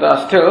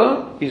devata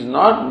still is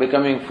not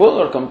becoming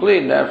full or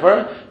complete,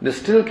 therefore they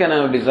still can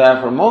have a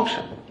desire for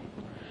moksha.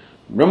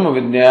 Brahma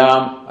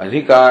Vidyam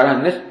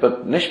adhikara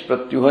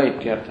nishpratyuha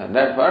ityartha.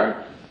 Therefore,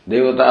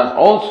 devatas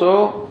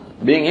also,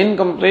 being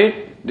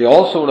incomplete, they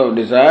also would have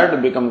desired to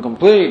become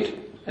complete,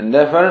 and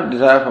therefore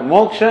desire for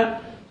moksha.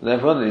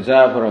 Therefore, the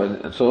desire for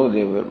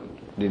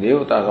the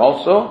devatas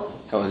also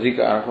have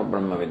adhikara for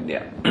Brahma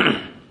Vidya.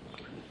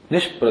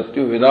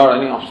 Nishpratyu, without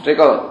any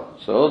obstacle.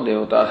 So,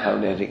 devatas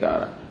have the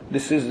adhikara.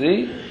 This is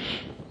the.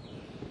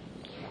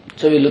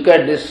 So, we look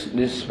at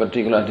this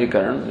particular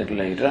adhikaran a little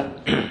later.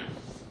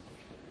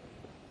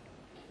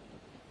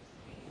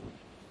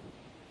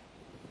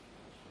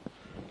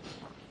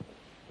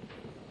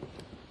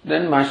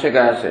 Then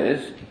Bhashyakara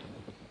says,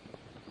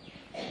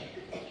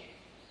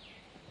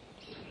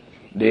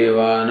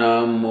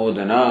 Devanam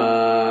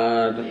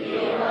modanat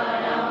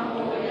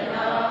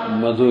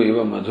madhu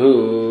iva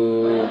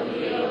madhu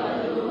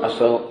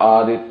asau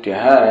aditya.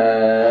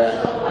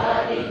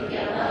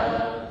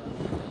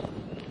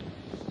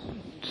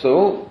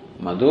 So,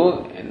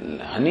 madhu,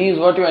 honey is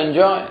what you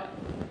enjoy.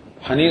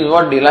 Honey is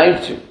what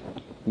delights you.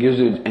 Gives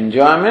you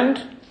enjoyment,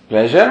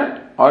 pleasure,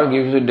 or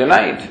gives you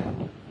delight.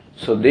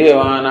 So,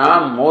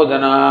 Devanam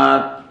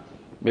modanat,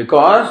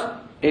 because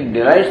it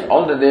delights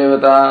all the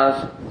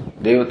devatas.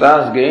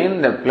 Devatas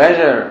gain the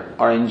pleasure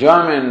or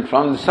enjoyment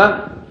from the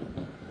sun.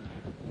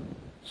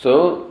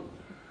 So,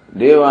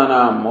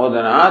 Devanam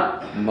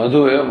modanat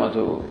madhu eva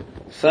madhu.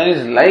 Sun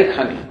is like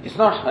honey. It's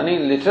not honey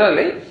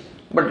literally,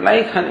 but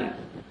like honey.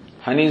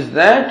 Honey is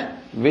that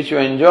which you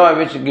enjoy,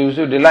 which gives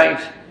you delight.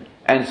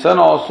 And sun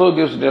also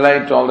gives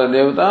delight to all the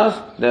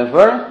devatas.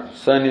 Therefore,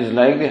 sun is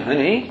like the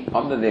honey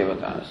of the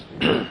devatas.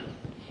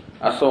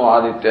 Aso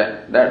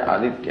aditya, that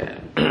aditya.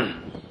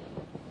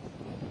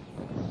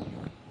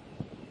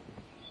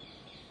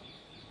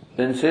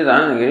 Then says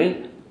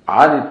Anandagiri,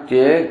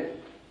 Aditya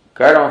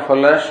karma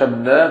phala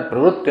shabda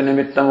pravrutti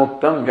nimittam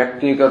uktam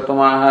vyakti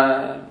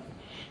kartumaha.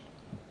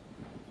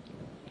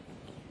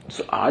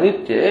 So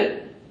Aditya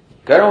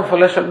karma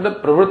phala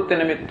shabda pravrutti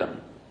nimittam.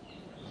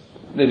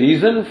 The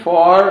reason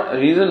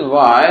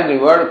why the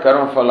word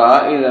karma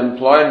phala is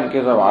employed in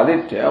case of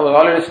Aditya was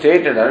already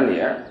stated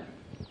earlier.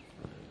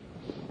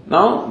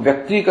 Now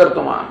vyakti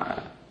kartumaha.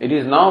 It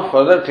is now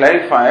further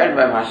clarified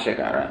by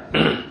Bhashyakara.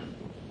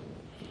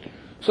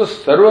 So,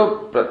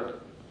 sarva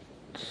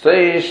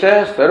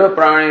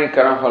prani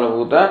karma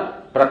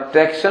phalabhuta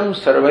pratyaksham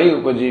sarvai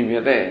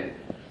upajivyate.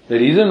 The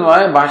reason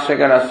why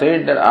Bhashyakara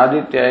said that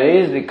Aditya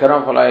is the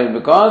karma phala is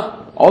because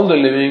all the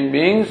living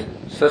beings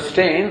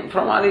sustain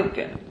from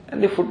Aditya.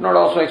 And the footnote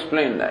also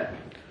explained that.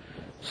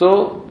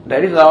 So,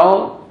 that is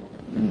how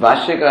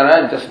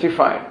Bhashyakara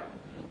justified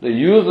the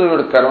use of the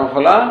word karma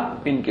phala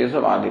in case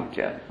of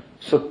Aditya.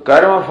 So,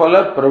 karma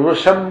phala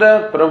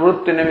shabda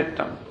pravrutti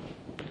nimittam.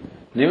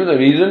 The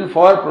reason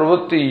for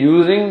pravrutti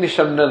using the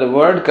shabda, the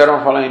word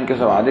karma phala in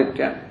case of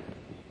Aditya.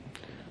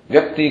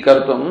 Vyakti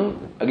kartum,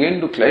 again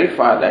to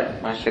clarify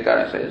that,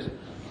 Bhashyakara says,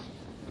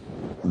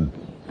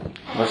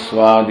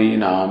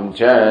 Vasvadinam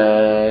cha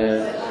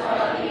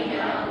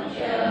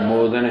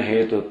modana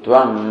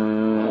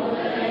hetutvam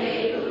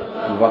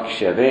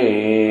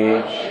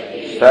vakshyate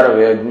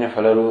sarvayajna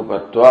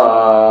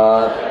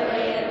phalarupatvat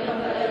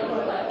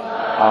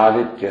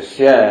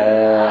adityasya.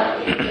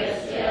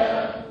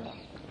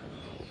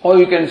 Or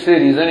you can say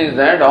reason is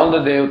that all the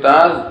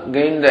devatas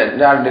gain that,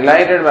 they are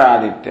delighted by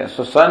Aditya.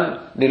 So sun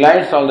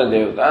delights all the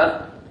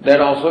devatas.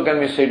 That also can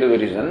be said to the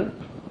reason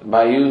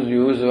by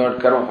use the word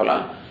karma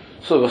phala.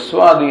 So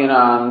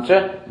vasvadinam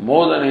cha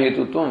modana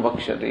hetutvam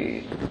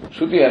vakshati.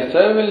 Shruti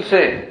herself will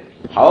say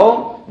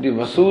how the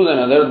Vasus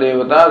and other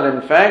devatas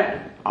in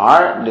fact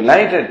are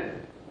delighted.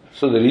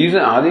 So the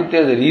reason,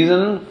 Aditya is the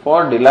reason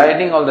for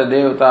delighting all the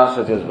devatas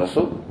such as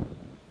Vasu.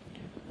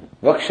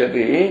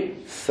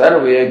 Vakshati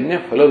sarvayajna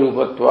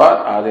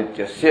phalarupatvat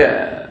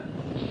adityasya.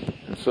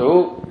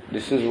 So,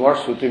 this is what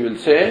Shruti will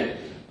say,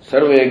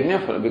 sarvayajna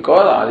phala,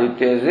 because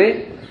Aditya is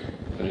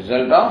the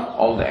result of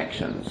all the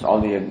actions, all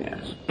the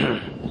yajnas.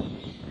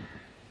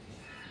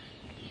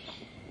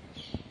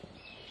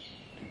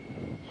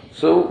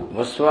 So,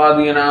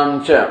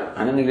 vasvadinam cha,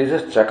 Anandagiri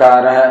says,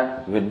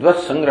 chakara vidvat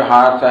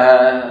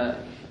sangrahartha.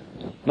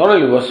 Not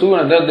only Vasu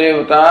and other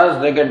devatas,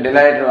 they get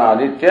delighted by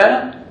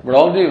Aditya, but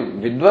all the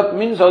Vidvat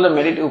means all the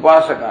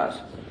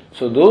upasakas.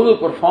 So those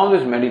who perform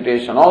this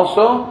meditation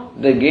also,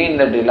 they gain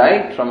the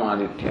delight from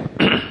Aditya.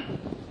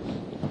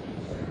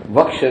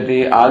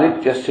 Vakshati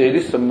Adityasya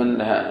iti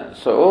sambandha.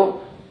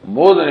 So,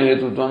 modana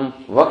hetutvam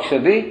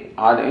vakshati,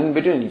 in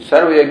between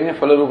sarvayajna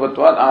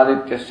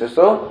phalarupatvat Adityasya.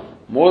 So,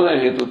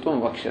 modana hetutvam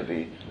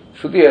vakshati.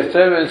 Shruti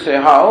herself will say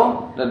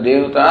how the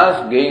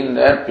devatas gain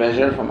their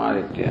pleasure from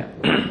Aditya.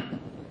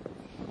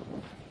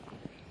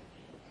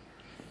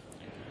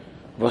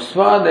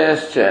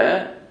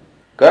 Vasvadayascha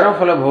कर्म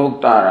फल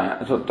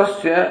भोक्तारः. So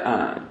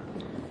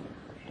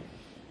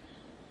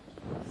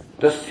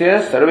तस्य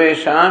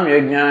सर्वेषां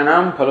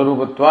यज्ञानां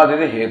फलरूपत्वात्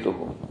इति हेतुः.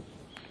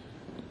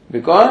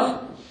 Because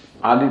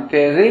Aditya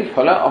is the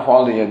phala of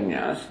all the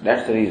yajnas,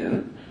 that's the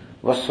reason.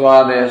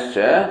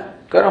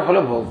 Vasvadayascha karma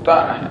phala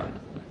bhoktarah.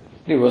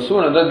 The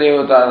Vasu and other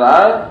devatas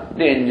are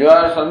the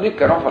enjoyers of the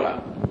karma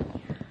phala.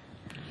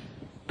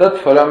 Tat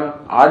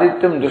phalam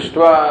adityam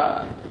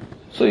dushtva.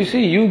 So you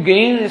see, you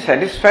gain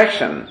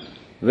satisfaction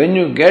when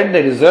you get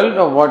the result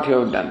of what you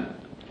have done.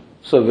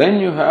 So when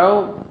you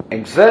have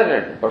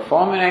exerted,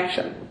 performed an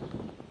action,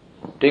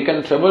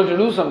 taken trouble to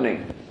do something,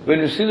 when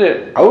you see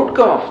the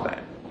outcome of that.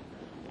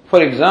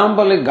 For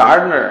example, a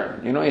gardener,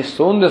 has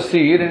sown the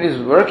seed and is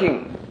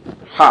working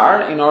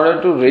hard in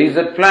order to raise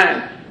that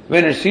plant.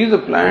 When it sees the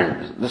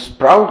plant, the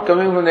sprout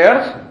coming from the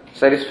earth,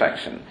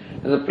 satisfaction.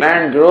 As the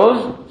plant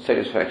grows,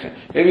 satisfaction.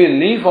 Maybe a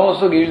leaf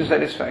also gives you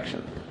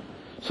satisfaction.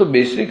 So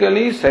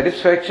basically,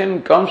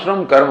 satisfaction comes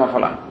from karma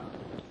phala.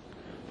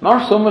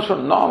 Not so much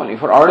from normally,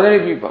 for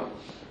ordinary people.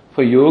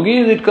 For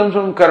yogis, it comes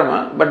from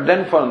karma, but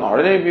then for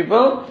ordinary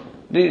people,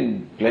 the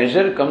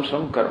pleasure comes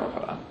from karma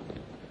phala.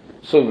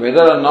 So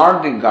whether or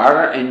not the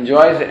gardener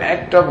enjoys the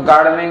act of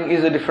gardening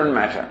is a different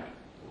matter.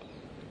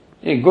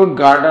 A good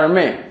gardener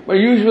may, but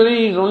usually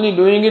he is only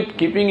doing it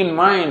keeping in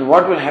mind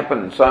what will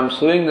happen. So I am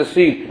sowing the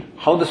seed,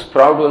 how the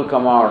sprout will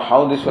come out,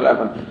 how this will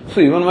happen. So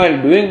even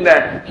while doing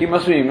that, he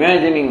must be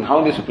imagining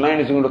how this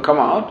plant is going to come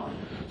out.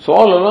 So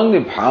all along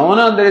the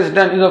bhavana that is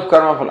done is of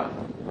karma phala.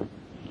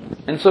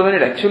 And so when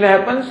it actually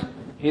happens,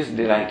 he is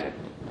delighted.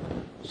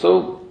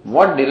 So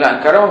what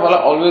delight? Karma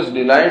phala always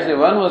delights the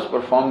one who has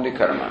performed the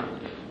karma.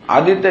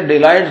 Aditya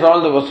delights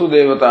all the Vasu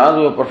devatas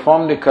who have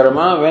performed the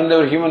karma when they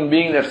were human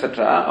beings,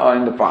 etc., or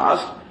in the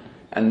past,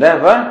 and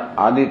therefore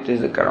Aditya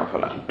is the karma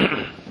phala.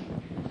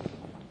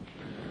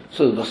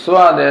 So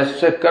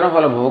Vasvadayascha karma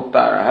phala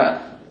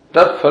bhoktarah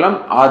tat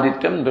phalam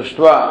adityam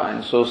drishtva.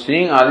 And so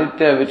seeing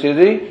Aditya, which is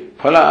the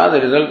phala, the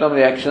result of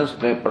the actions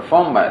they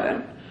perform by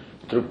them,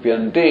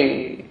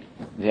 trupyanti,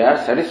 they are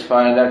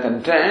satisfied, they are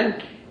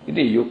content,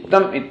 iti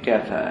yuktam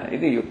ityatha,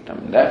 iti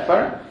yuktam.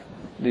 Therefore,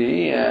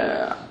 the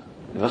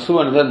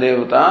Vasu and other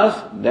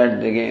devatas,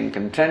 that they gain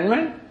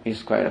contentment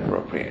is quite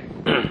appropriate.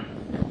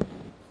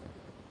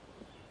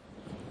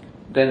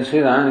 Then Sri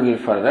Dhananda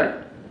gives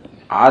further,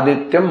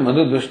 Adityam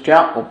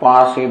madhudushtya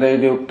upasida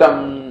iti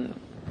yuktam.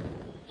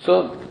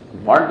 So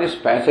what this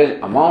passage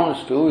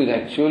amounts to is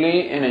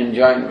actually an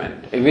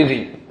enjoyment, a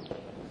vidhi.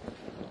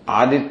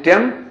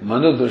 Adityam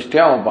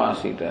madhudushtya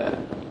upasita.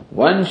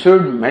 One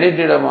should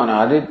meditate upon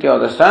Aditya or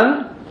the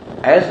sun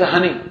as the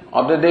honey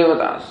of the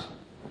devatas.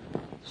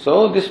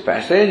 So this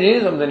passage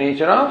is of the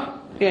nature of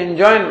the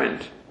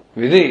enjoyment,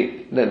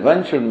 vidhi, that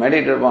one should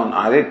meditate upon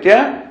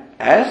Aditya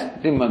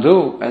as the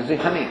madhu, as the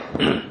honey.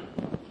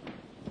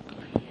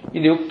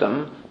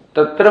 Idyuktam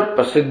tatra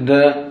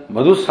prasiddha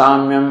madhu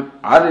samyam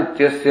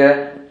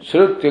adityasya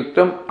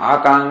shrutyuktam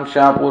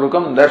akanksha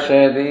purukam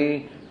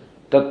darshayati.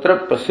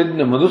 Tatra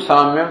prasiddha madhu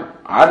samyam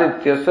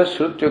adityasya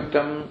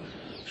shrutyuktam.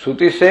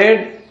 Shruti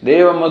said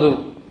deva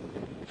madhu.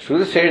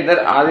 Shruti said that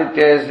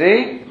Aditya is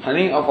the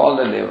honey of all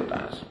the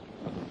devatas.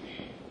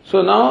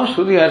 So now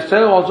Shruti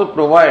herself also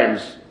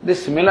provides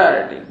this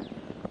similarity.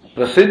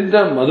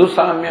 Prasiddha madhu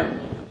samyam.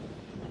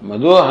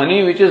 Madhu,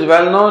 honey which is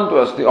well known to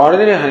us, the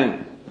ordinary honey.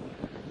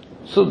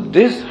 So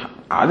this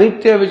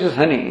Aditya which is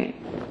honey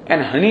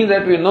and honey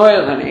that we know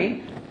as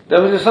honey,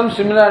 there is some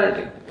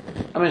similarity.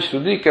 I mean,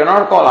 Shruti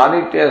cannot call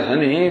Aditya as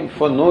honey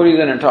for no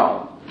reason at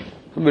all.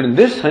 But in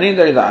this honey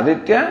there is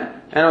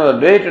Aditya and our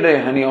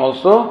day-to-day honey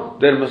also,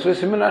 there must be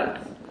similarity.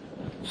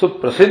 So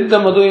Prasiddha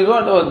madhu is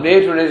what? Our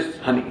day-to-day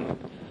honey.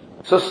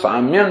 So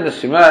Samyam, the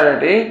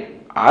similarity,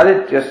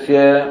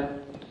 Adityasya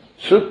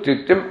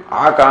Shrutyuktam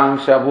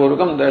Akanksha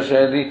Purukam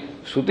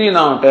Darshayati. Shruti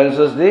now tells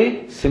us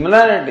the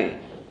similarity,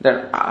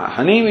 that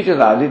honey which is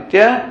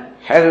Aditya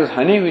has this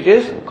honey which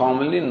is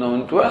commonly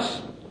known to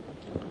us.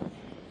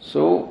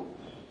 So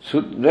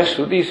the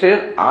Shruti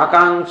says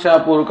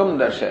Akanksha Purukam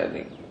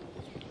Darshayati.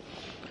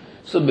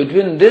 So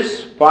between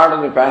this part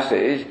of the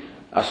passage,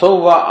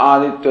 Asova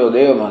Aditya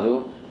Deva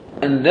Madhu,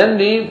 and then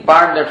the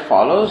part that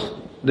follows,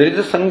 there is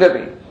a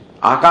Sangati.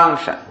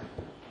 Akanksha.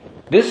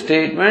 This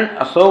statement,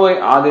 Asovai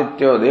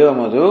Aditya Deva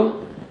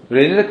Madhu,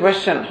 raises the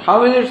question,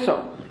 how is it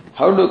so?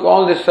 How do you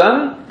call the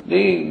sun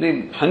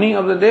the honey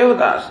of the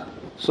devatas?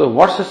 So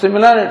what's the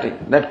similarity?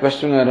 That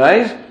question will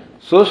arise.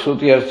 So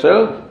Shruti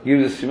herself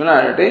gives a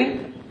similarity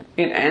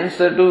in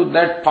answer to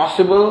that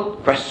possible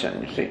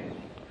question, you see.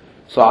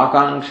 So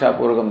Akanksha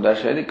Purukam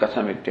Darshayati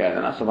Katham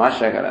Ityadana. So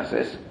Bhashyakara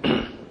says,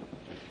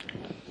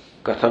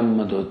 Katham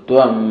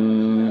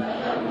Madhutvam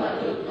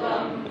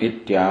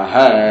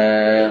Ityaha.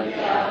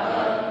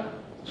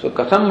 So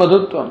Katham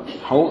Madhutvam.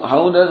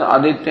 How does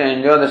Aditya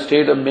enjoy the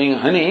state of being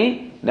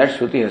honey? That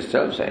Shruti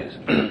herself says.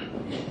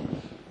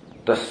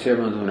 Tasya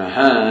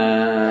madhunaha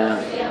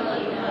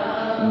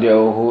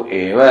dyauhu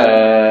eva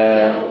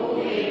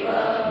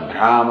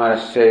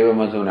brahmarasya eva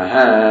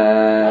madhunaha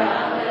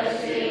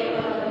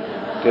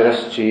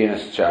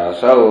tiraschinas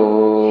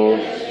chasau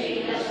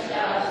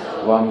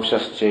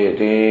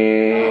वंशश्चेति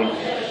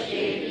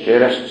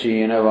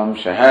तिरश्चीन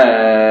वंशः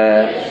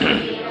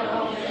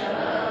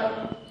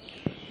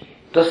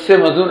तस्य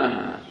मधुनः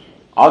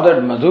of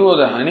that madhu or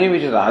the honey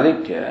which is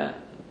Aditya.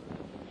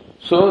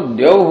 So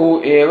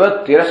Dyauhu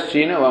eva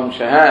tiraschina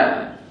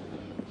vamshaha.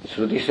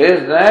 Shruti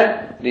says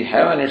that the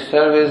heaven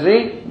itself is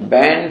the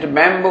bent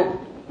bamboo.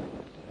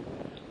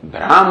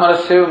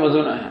 Brahmarasya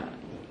madhunah.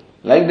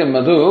 Like the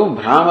madhu,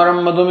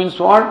 Brahmaram madhu means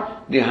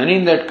what? The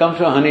honey that comes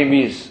from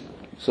honeybees.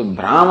 So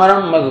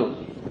Brahmaram madhu.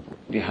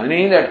 The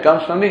honey that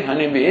comes from the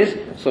honeybees.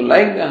 So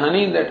like the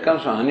honey that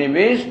comes from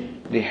honeybees,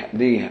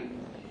 the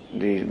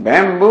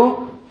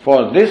bamboo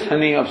for this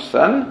honey of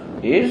sun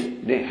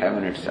is the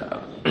heaven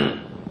itself.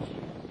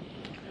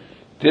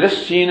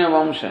 Tiraschina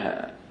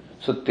vamshaha.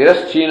 So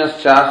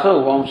Tiraschinascha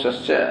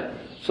vamshascha.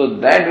 So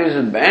that which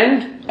is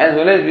bent as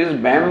well as this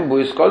bamboo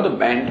is called the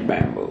bent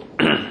bamboo.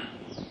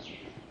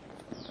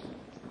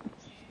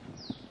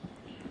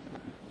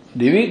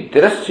 Divi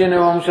Tiraschina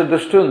vamsha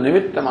dushtu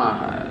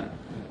nimittamaha.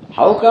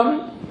 How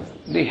come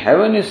the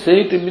heaven is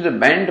said to be the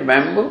bent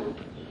bamboo?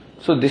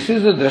 So this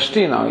is the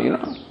drashti now,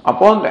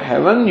 Upon the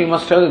heaven you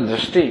must have the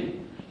drashti.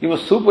 You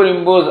must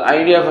superimpose the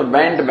idea of a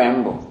bent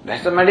bamboo.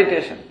 That's the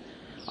meditation.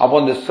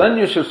 Upon the sun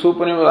you should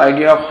superimpose the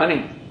idea of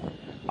honey.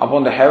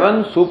 Upon the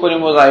heaven,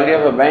 superimpose the idea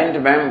of a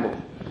bent bamboo.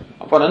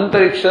 Upon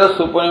antariksha,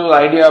 superimpose the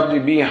idea of the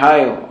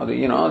beehive or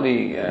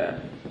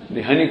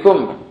the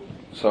honeycomb.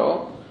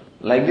 So,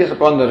 like this,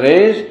 upon the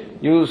rays,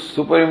 you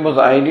superimpose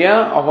the idea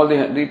of all the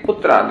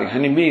putra, the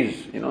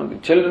honeybees, the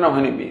children of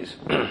honeybees.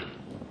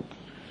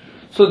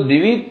 So,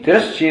 Divi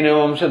Tiraschina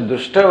Vamsha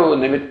Dushtav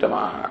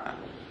Nimittamaha.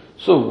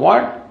 So,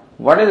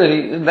 what is the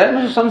reason? There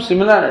must be some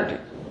similarity.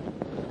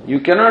 You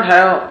cannot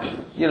have,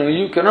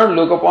 you cannot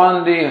look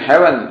upon the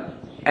heaven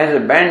as a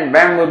bent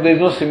bamboo, there is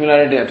no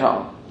similarity at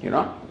all,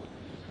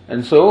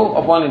 And so,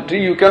 upon a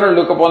tree, you cannot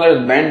look upon it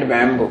as bent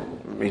bamboo.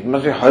 It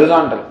must be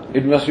horizontal.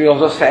 It must be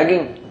also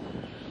sagging.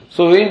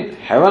 So, in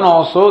heaven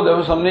also, there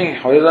was something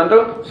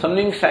horizontal,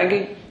 something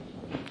sagging.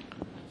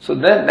 So,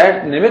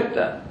 that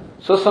nimitta.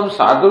 So, some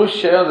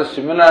sadrushya, the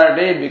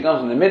similarity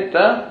becomes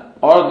nimitta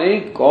or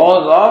the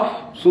cause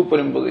of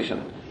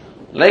superimposition.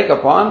 Like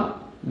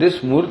upon this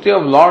murti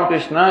of Lord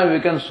Krishna, we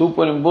can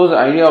superimpose the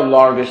idea of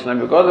Lord Krishna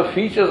because the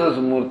features of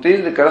the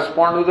murtis, they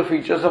correspond with the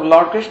features of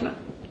Lord Krishna.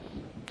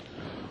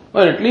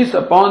 Or at least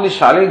upon the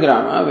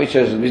Shaligrama, which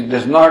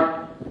does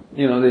not,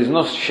 there is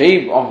no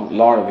shape of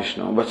Lord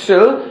Vishnu, but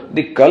still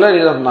the color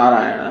is of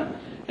Narayana.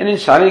 And in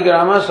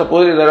Shaligrama,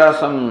 supposedly there are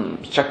some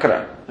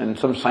chakra and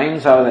some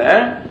signs are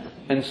there,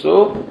 and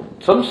so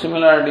some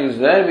similarity is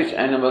there which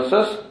enables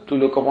us to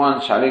look upon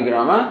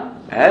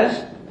Shaligrama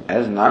as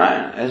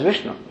Narayana, as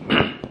Vishnu.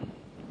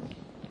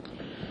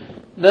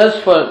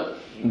 Thus, for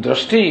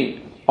drashti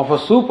of a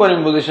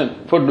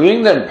superimposition, for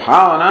doing that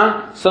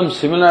bhavana, some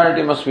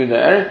similarity must be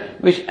there,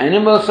 which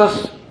enables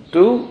us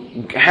to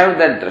have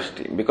that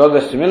drashti. Because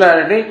the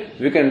similarity,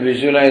 we can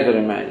visualize or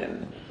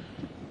imagine.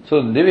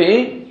 So,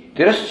 Divi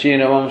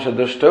Tiraschina Vamsha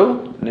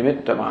Dushtav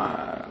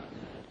Nimittamaha.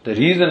 The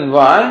reason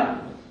why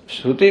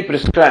Shruti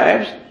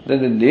prescribes that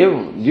the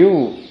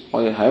dew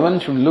or the heaven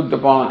should be looked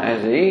upon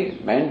as a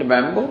bent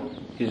bamboo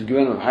is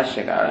given by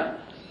Bhashyakara.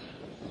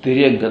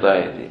 Tiryaggata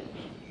iti.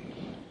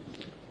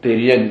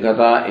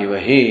 Tiryaggata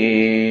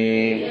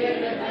ivahi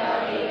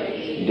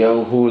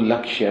Dyauhu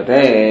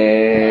lakshyate.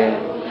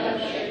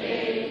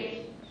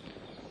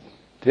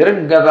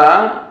 Tiryaggata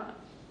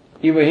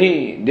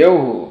ivahi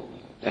Dyauhu.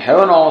 The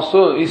heaven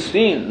also is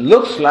seen,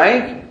 looks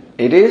like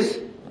it is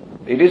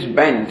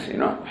bent,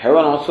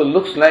 Heaven also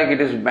looks like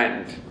it is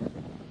bent.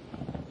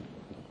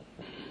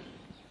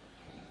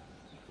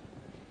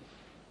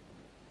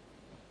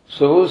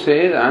 So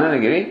says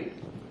Anandagiri,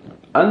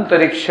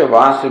 Antariksha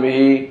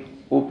Vasavihi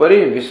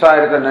Upari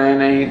Visarita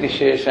Nayana iti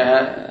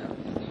Shesha.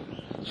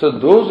 So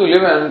those who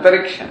live in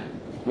Antariksha,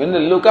 when they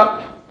look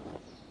up,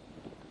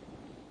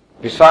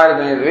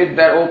 Visarita with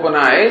their open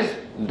eyes,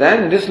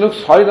 then this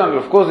looks horizontal.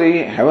 Of course,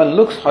 the heaven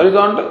looks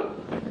horizontal,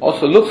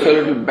 also looks a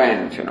little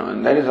bent,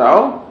 and that is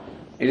how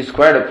it is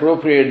quite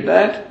appropriate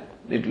that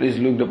it is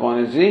looked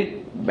upon as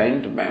the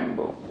bent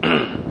bamboo.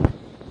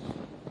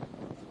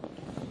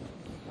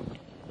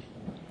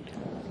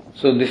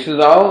 So this is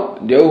how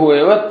Dyauhu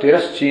eva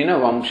Tiraschina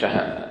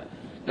Vamshaha.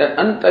 That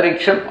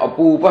Antariksham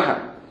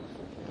Apupaha.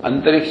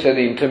 Antariksha,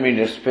 the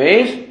intermediate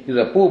space, is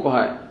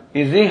Apupaha,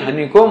 is the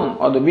honeycomb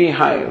or the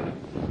beehive.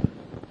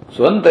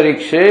 So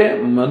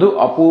Antarikshe Madhu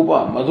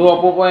Apupa. Madhu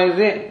Apupa is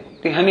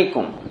the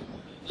honeycomb.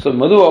 So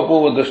Madhu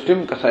Apupa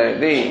Dushtim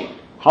Kasayati.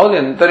 How the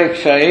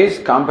Antariksha is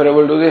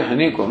comparable to the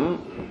honeycomb.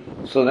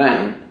 So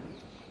then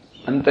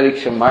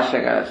Antariksham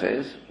Bhashyakara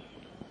says,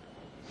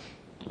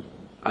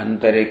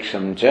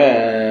 Antariksham cha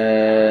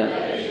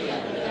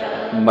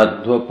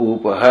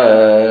madhvapupaha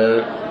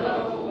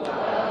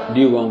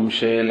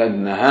divamshe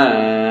lagnaha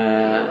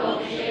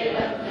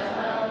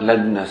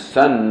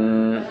lagnasan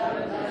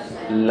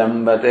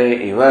lambate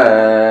iva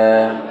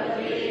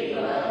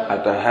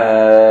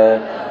ataha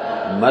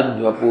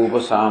madhvapupa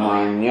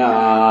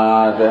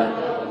samanyad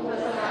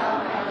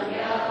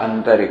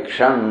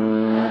अंतरिक्षम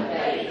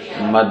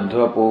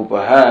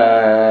मध्वपूपः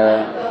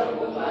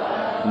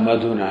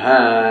मधुनः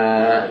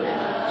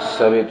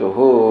सवितुः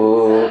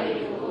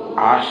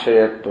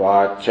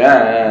आश्रयत्वाच्च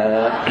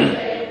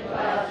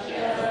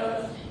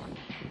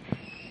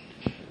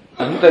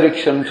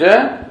अंतरिक्षम च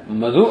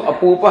madhu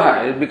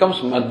apupah, it becomes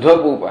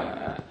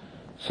madhvapupah.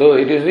 So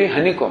it is the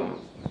honeycomb.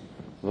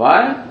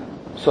 Why?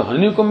 So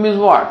honeycomb is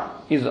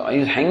what?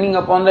 Is hanging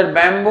upon that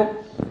bamboo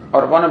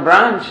or upon a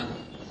branch.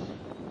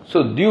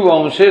 So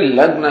dyuvamshe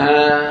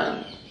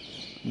lagnaha.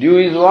 Dew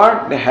is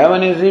what? The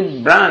heaven is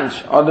the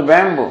branch or the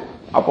bamboo.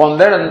 Upon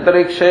that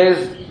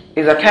antariksha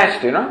is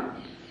attached,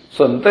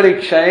 So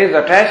antariksha is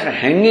attached and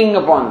hanging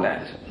upon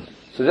that.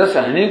 So just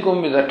a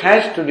honeycomb is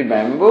attached to the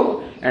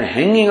bamboo and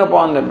hanging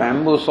upon the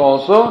bamboos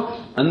also.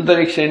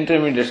 Antariksha,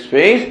 intermediate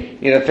space,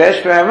 is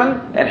attached to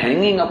heaven and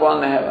hanging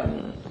upon the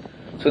heaven.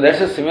 So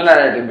that's a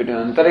similarity between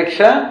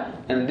antariksha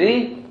and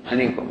the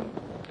honeycomb.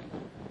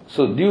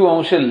 So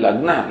dyuvamshe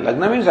lagna.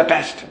 Lagna means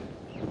attached.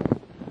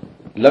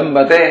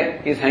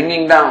 Lambate is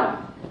hanging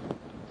down.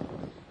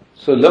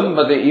 So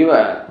lambate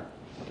iva,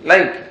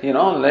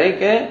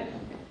 like a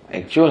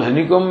actual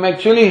honeycomb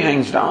actually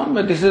hangs down,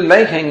 but this is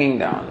like hanging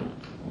down.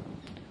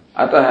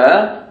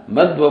 Ataha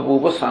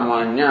madhvapupa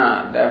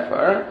samanya.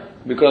 Therefore,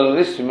 because of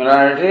this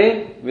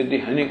similarity with the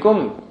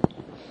honeycomb,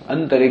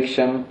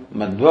 antariksham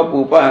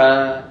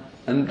madhvapupa.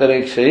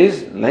 Antariksha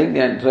is like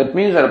that. So it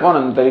means that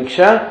upon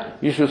antariksha,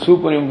 you should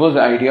superimpose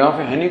the idea of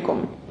a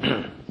honeycomb.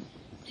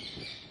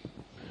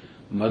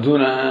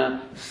 Madhuna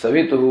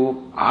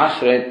savituhu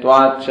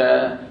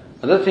ashrayatvacha.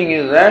 Other thing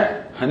is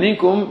that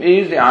honeycomb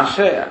is the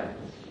ashraya,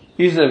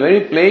 is the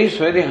very place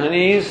where the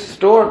honey is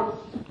stored.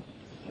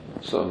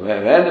 So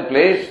where the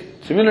place,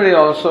 similarly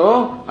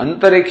also,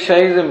 antariksha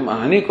is the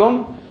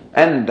honeycomb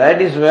and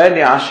that is where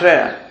the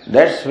ashraya,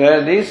 that's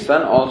where the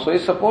sun also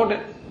is supported.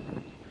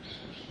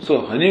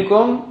 So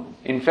honeycomb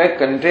in fact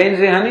contains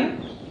the honey,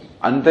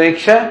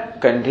 antariksha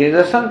contains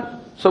the sun.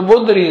 So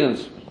both the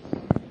reasons.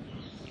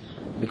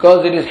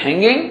 Because it is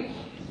hanging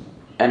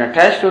and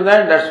attached to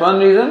that, that's one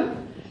reason.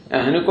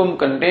 A honeycomb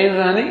contains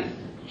the honey.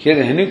 Here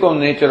the honeycomb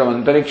nature of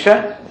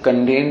antariksha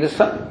contains the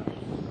sun.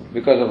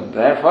 Because of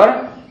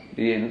therefore,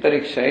 the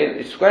antariksha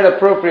is, it's quite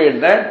appropriate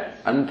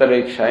that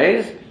antariksha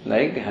is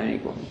like the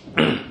honeycomb.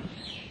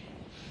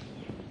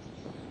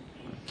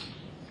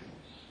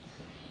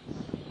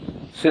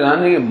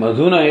 Siddhanta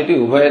madhuna iti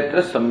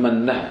ubhayatra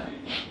sambandha.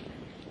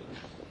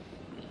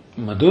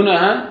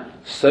 Madhuna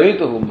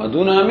savituhu.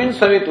 Madhuna means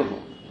savituhu.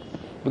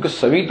 Because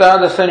savita,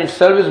 the sun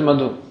itself is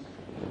madhu.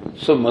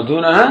 So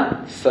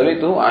madhuna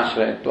savituhu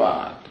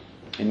ashrayatvat.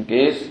 In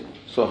case,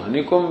 so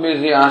honeycomb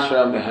is the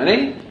ashraya of the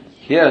honey,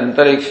 here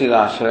antariksha is the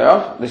ashraya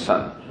of the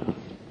sun.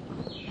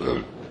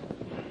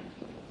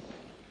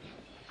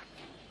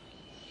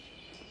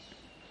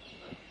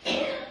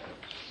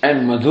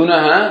 And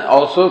madhuna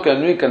also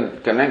can be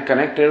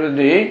connected with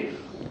the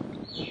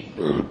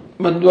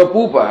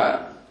madhvapupa,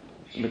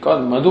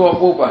 because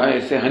madhvapupa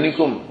is a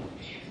honeycomb.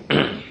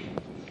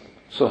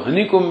 So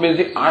honeycomb is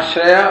the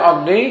ashraya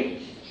of the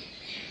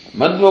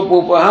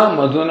madhvapupa,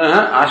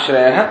 madhuna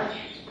ashraya,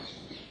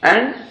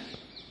 and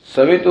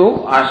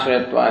savituhu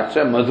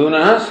ashrayatvacha.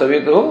 Madhuna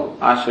savituhu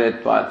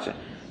ashrayatvacha.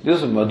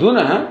 This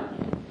madhuna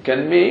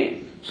can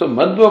be, so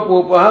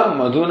madhvapupa,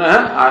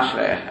 madhuna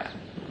ashraya.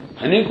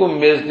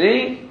 Honeycomb is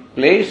the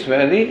place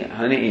where the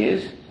honey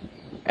is,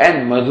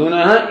 and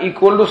madhuna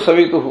equal to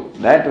savituhu.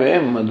 That way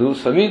madhu,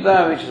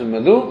 savita which is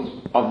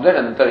madhu, of that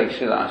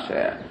antariksha is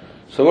ashraya.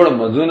 So what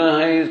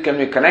madhuna is can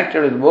be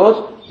connected with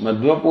both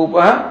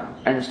madhvapupa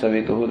and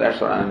savituhu. That's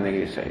what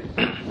Anandagiri says.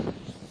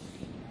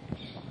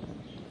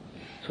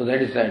 So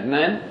that is that.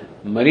 Then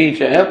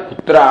marichaya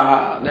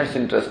putraha. That's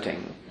interesting.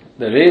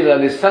 The rays are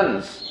the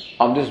sons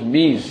of these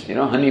bees,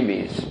 honey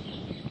bees.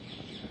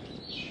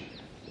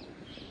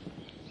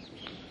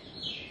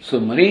 So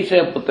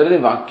marichaya putra the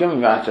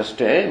vakyam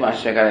vyachaste.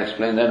 Vashyakara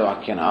explain that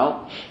vakya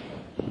now.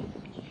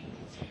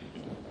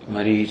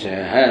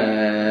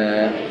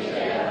 Marichaya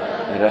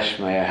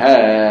रश्मयः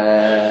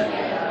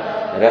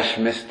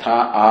रश्मिस्था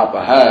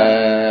आपः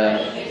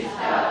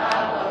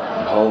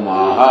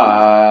भौमाः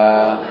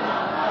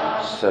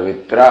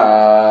सवित्रा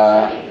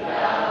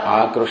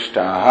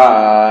आकृष्टाः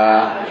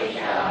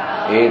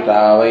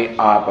एता वै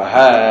आपः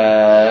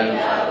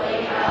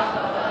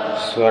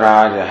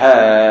स्वराजः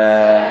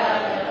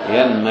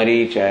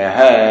यन्मरीचयः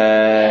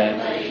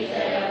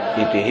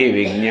इति हि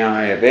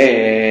विज्ञायते.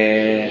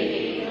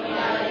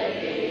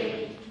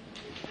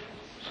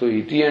 So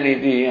iti and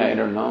iti, I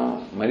don't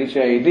know,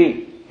 maricha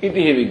iti hi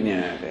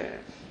vijñāyate.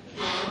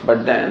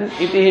 But then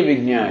iti hi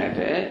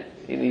vijñāyate,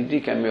 iti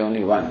can be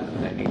only one,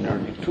 that need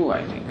not be two,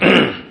 I think.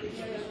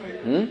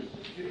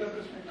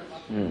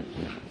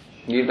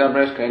 Gita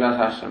Press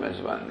Kailas Ashram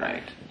is one,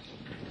 right?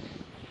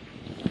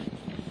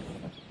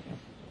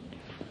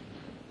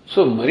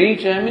 So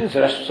maricha means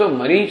so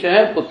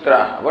maricha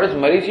putra. What is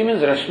maricha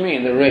means?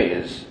 Rashmi, the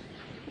rays.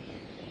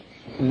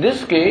 In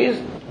this case,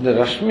 the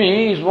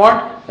Rashmi is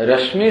what?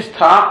 Rashmi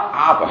stha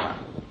apaha.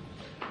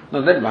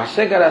 Now that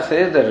Bhashyakara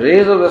says the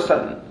rays of the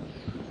sun.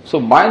 So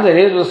by the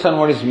rays of the sun,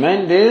 what is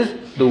meant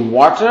is the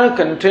water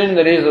contains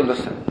the rays of the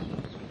sun.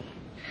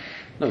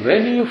 Now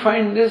where do you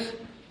find this?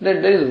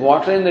 That there is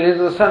water in the rays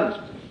of the sun.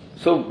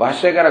 So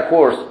Bhashyakara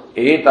quotes,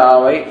 Eta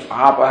vai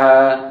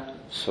apaha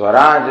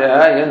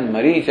swaraja yan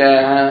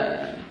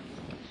maricha.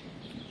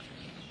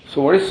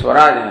 So what is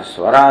swaraja?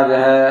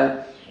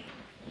 Swaraja.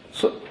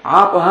 So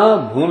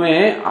apaha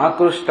bhume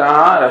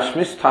akrushtaha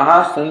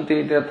rashmisthaha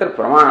santi ityatra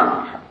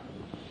pramanamaha.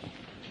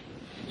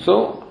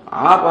 So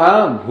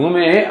Apaha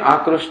bhume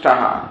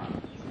akrushtaha.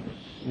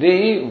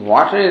 The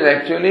water is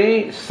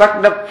actually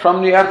sucked up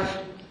from the earth.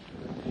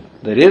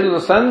 The rays of the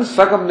sun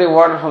suck up the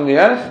water from the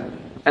earth,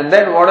 and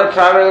that water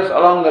travels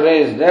along the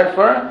rays.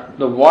 Therefore,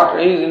 the water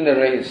is in the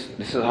rays.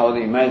 This is how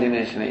the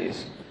imagination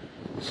is.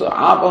 So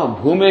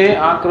apaha bhume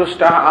akrushtaha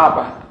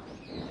apaha.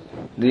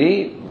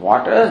 The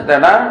waters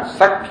that are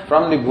sucked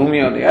from the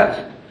bhumi of the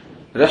earth,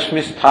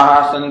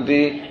 rashmisthaha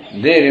santi,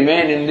 they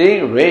remain in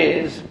the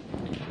rays.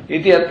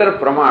 Iti atra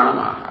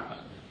pramanamaha.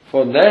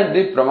 For that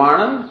the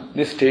pramanam,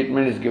 this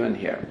statement is given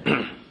here.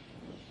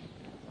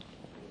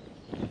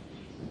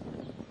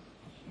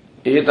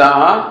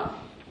 Etaha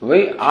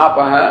vai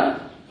apaha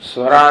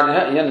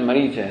swaraja yan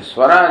maricha.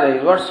 Swaraja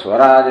is what?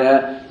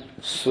 Swaraja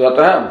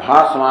swatah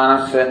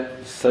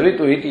bhasmanasya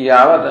savitu iti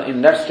yavat.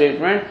 In that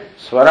statement,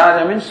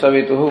 swaraja means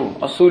savituhu.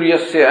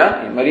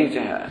 Asuryasya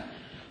maricha.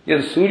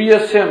 Yet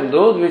suryasya,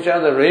 those which are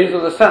the rays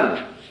of the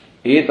sun.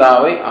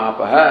 Eta vai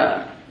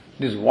apaha.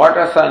 These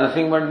waters are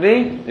nothing but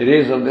the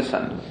rays of the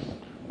sun.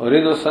 Or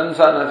rays of sun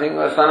are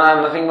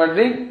nothing but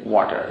the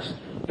waters.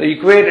 So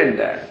equated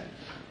there.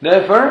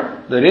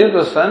 Therefore, the rays of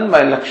the sun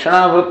by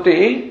Lakshana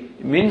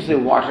Vritti means the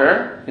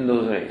water in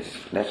those rays.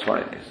 That's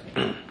what it is.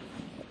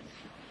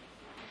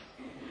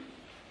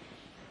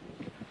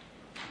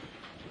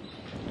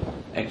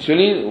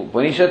 Actually,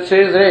 Upanishad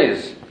says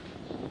rays,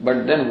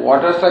 but then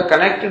waters are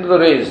connected to the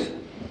rays.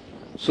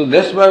 So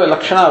that's why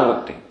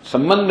Lakshana Vritti.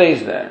 Sambandha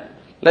is there.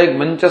 Like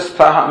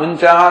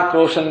manchaha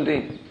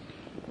kroshanti.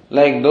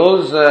 Like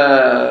those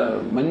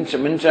mancha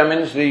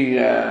means the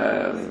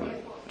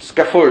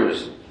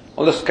scaffolds.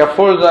 All the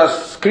scaffolds are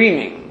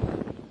screaming.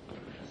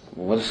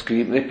 What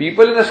scream? The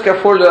people in the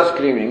scaffolds are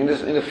screaming in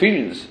the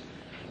fields.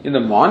 In the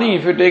morning,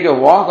 if you take a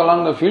walk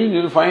along the field,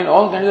 you will find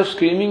all kinds of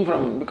screaming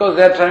because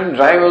they are trying to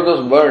drive out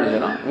those birds,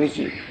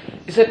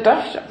 It's a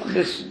tough job.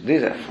 This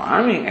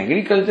farming,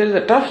 agriculture is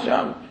a tough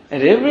job.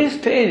 At every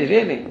stage,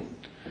 really.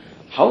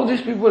 How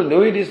these people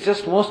do it is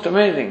just most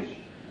amazing.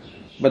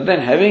 But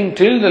then having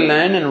tilled the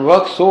land and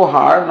worked so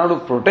hard now to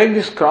protect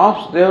these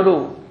crops, they have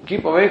to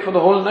keep awake for the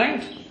whole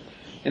night.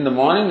 In the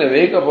morning, they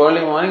wake up early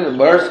morning, the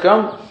birds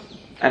come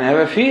and have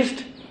a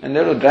feast, and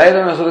they have to drive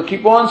them, so they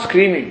keep on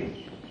screaming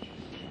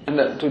and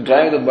to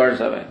drive the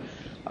birds away.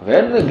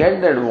 Where do they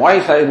get that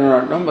voice? I do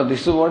not know, but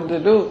this is what they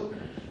do.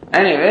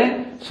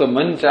 Anyway, so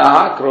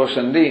manchaha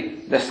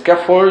kroshanti, the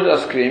scaffolds are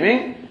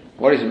screaming.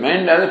 What is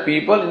meant are the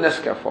people in the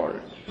scaffold.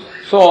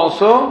 So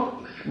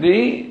also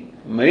the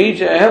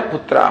marichaya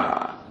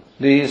putraha.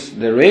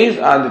 The rays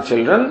are the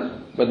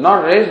children, but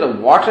not rays, the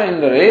water in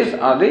the rays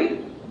are the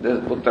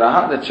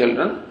putraha, the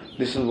children.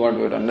 This is what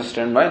we would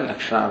understand by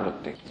Lakshana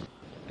Vritti.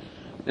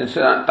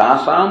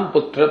 Tasam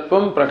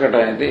putratvam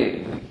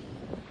prakatayati.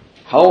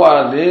 How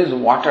are these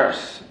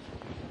waters?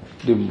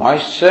 The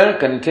moisture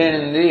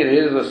contained in the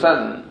rays of the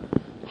sun.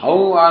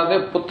 How are they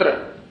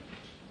putra?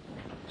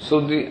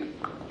 So the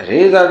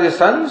rays are the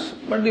suns,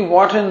 but the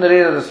water in the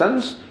rays are the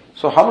suns.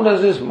 So how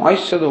does this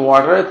moisture, the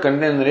water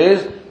contain the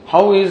rays?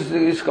 How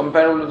is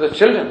comparable to the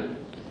children?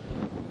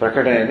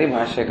 Prakatayati,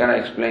 Bhashyakara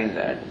explains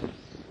that.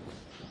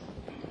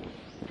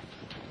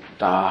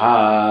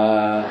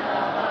 Taha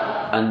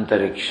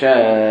antariksha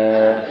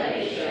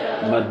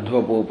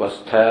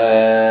madhvapupastha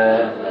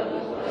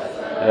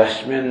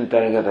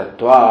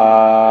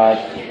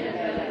rashmyantargatatvat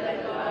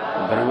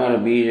brahmar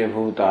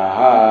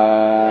bijabhutaha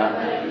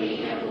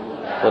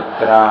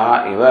putraha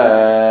iva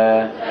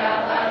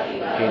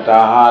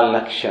hitaha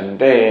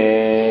lakshante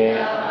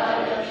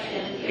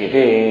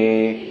iti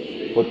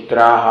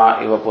putraha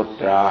iva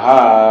putraha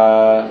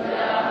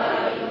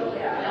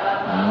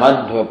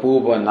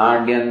madhvapupa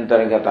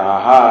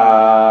nadyantargataha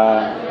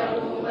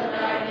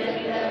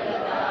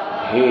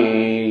hi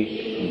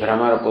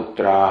brahmar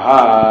putraha.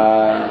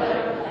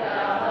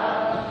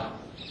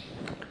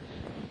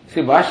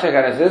 See,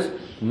 Bhashyakara says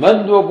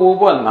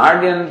madhvapupa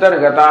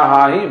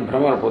nadyantargataha hi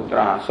brahmar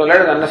putraha. So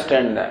let us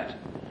understand that.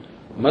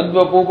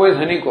 Madhvapupa is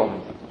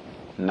honeycomb.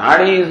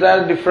 Nadi is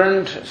the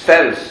different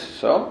cells.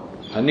 So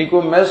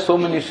honeycomb has so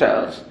many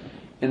cells.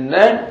 In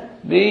that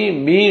the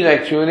bees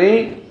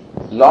actually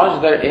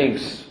lodge their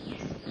eggs.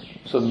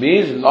 So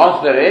bees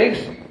lodge their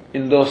eggs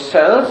in those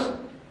cells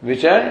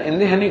which are in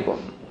the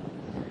honeycomb.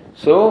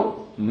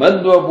 So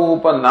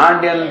madhvapupa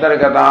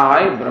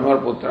nadyantargataha brahmar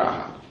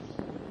putraha.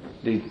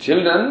 The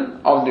children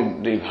of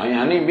the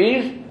honey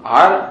bees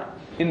are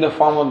in the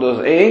form of those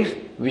eggs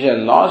which are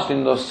lodged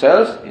in those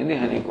cells in the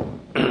honeycomb.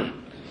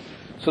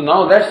 So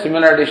now that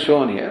similarity is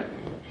shown here.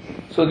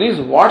 So this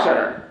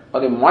water or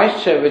the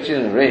moisture which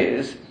is in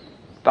rays,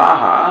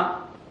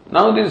 taha,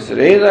 Now these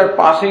rays are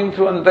passing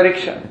through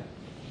antariksha,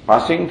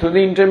 passing through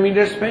the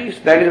intermediate space.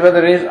 That is where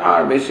the rays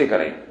are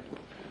basically.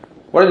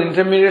 What is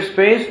intermediate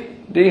space?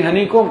 The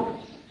honeycomb.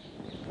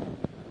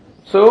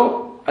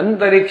 So,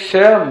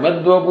 antariksha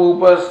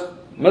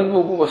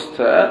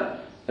madhvapupastha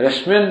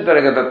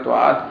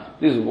rashmyantaragatatvat.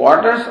 These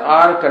waters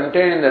are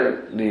contained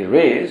in the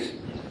rays,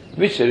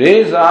 which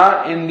rays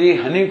are in the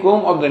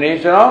honeycomb of the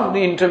nature of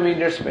the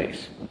intermediate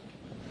space.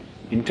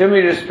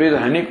 Intermediate space,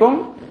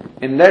 honeycomb,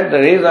 in that the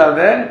rays are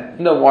there,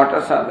 and the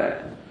waters are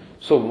there.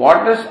 So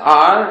waters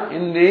are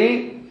in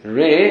the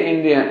ray,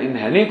 in the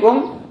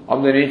honeycomb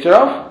of the nature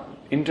of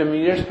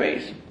intermediate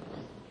space.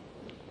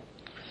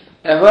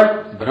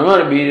 Ever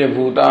Brahmar Bija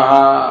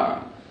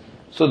Bhutaha.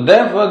 So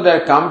therefore they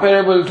are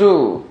comparable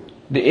to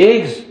the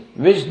eggs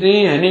which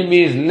the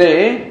honeybees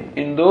lay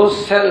in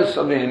those cells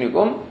of the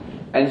honeycomb,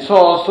 and so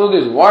also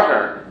this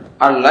water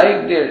are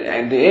like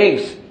the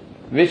eggs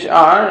which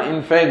are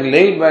in fact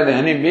laid by the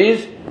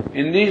honeybees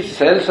in the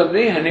cells of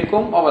the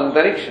honeycomb of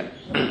antariksha.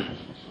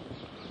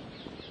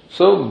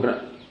 So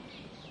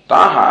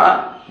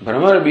Taha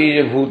Brahmar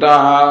Bija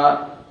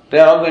Bhutaha, they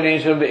are of the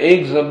nature of the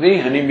eggs of the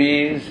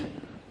honeybees.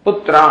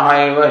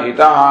 Putraha eva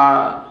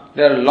hitaha,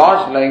 they are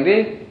lodged like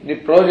the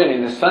progeny,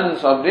 the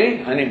sons of the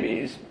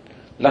honeybees.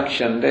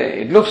 Lakshante,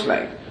 it looks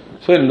like.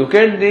 So look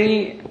at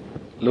the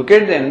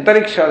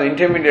antariksha, the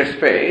intermediate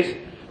space,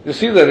 you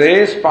see the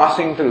rays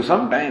passing through.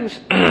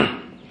 Sometimes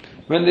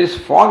when there is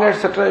fog,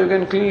 etc., you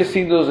can clearly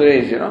see those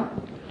rays,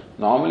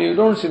 Normally you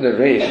don't see the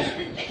rays,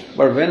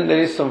 but when there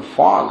is some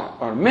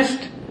fog or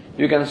mist,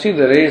 you can see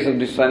the rays of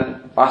the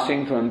sun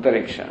passing through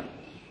antariksha.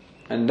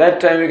 And that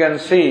time you can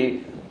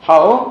see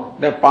how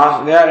they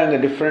are in the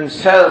different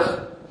cells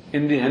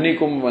in the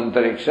honeycomb of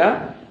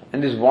antariksha,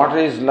 and this water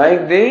is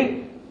like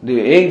the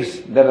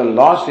eggs that are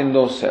lodged in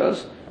those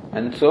cells,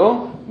 and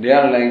so they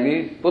are like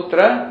the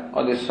putra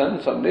or the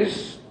sons of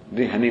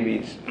the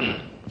honeybees.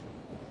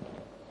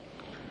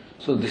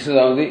 So this is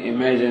how the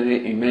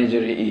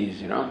imagery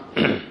is,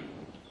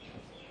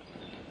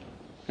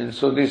 And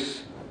so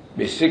this,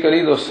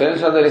 basically those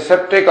cells are the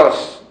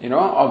receptacles,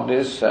 of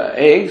these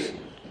eggs.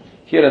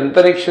 Here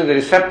antariksha is the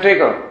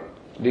receptacle.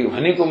 The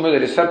honeycomb is the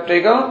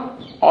receptacle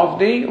of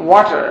the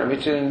water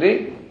which is in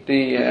the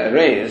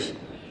rays.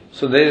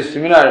 So there is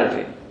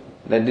similarity,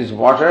 that these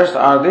waters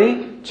are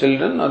the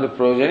children or the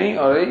progeny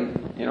or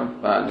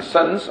the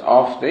sons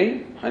of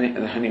the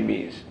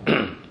honeybees.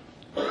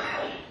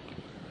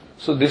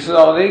 So this is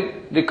how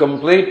the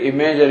complete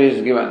imagery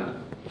is given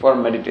for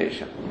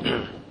meditation.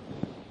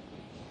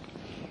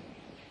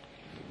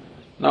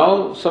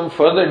 Now some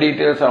further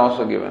details are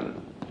also given.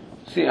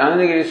 See,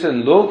 Anandagiri says,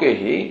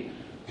 Lokehi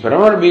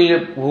Brahmar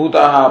Bija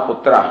Bhutaha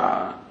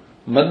Putraha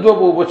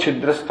Madhvapupa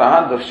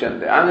Chidrastaha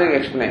Dushyante. Anandagiri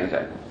explains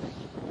that.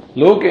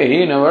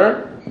 Lokehi, in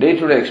our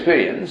day-to-day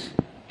experience,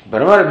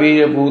 Brahmar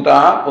Bija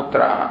Bhutaha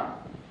Putraha.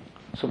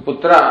 So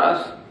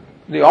putras,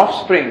 the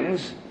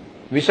offsprings,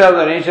 which are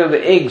the nature of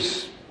the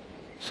eggs.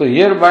 So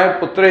hereby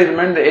putra is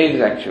meant the eggs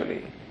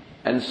actually.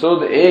 And so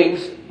the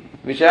eggs,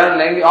 which are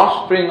like the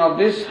offspring of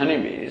these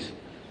honeybees.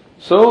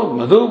 So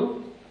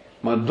Madhvapupa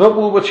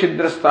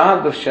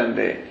Chidrastaha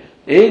Dushyante.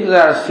 Eggs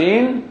are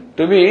seen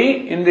to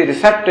be in the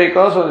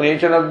receptacles of the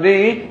nature of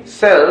the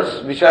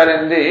cells which are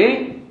in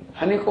the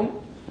honeycomb.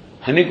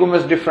 Honeycomb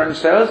has different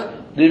cells.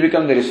 They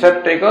become the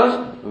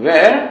receptacles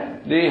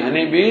where the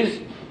honeybees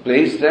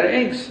place their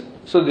eggs.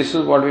 So this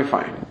is what we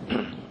find.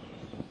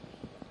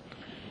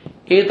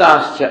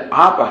 Etascha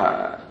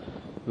apaha.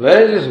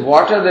 Where is this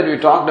water that we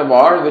talked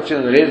about, which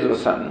is rays of the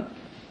sun?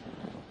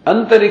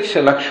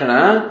 Antariksha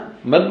lakshana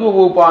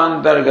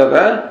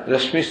madhvapupantargata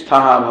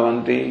rashmisthaha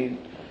bhavanti.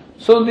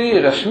 So the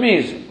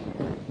rashmis,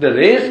 the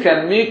rays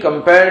can be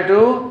compared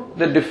to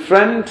the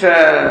different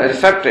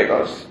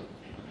receptacles,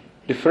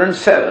 different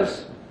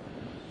cells.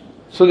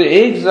 So the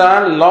eggs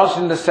are lodged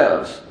in the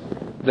cells.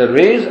 The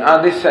rays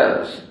are the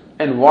cells,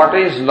 and water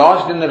is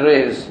lodged in the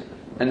rays.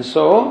 And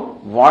so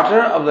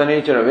water of the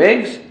nature of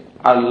eggs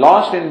are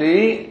lodged in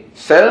the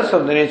cells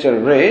of the nature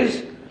of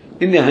rays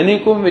in the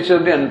honeycomb which is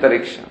the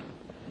antariksha.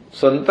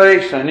 So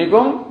antariksha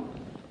honeycomb,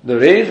 the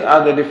rays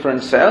are the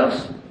different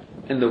cells,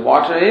 and the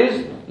water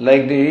is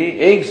like the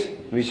eggs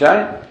which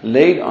are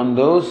laid on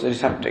those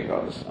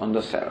receptacles, on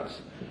the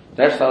cells.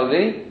 That's how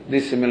the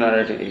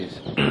similarity is.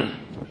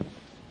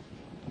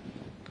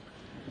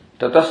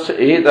 Tatascha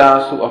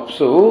etasu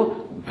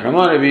apsu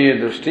brahmaraviya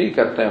drushti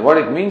karta. What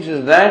it means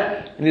is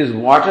that in this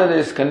water that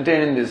is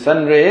contained in the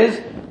sun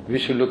rays, we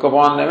should look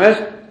upon them as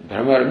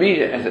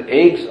brahmarabija, as the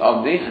eggs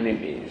of the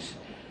honeybees.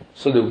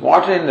 So the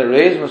water in the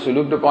rays must be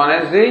looked upon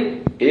as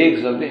the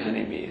eggs of the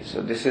honeybees.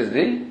 So this is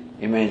the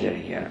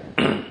imagery here.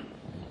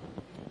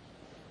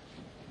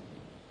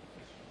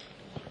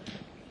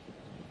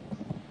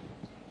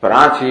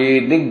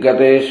 Prachi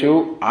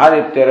diggateshu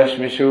aditya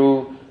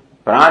rashmishu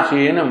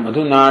prachina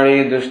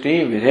madhunari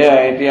drushti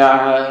videya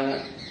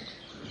ityaha.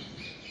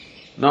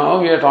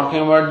 Now we are talking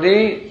about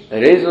the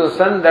rays of the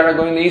sun that are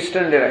going in the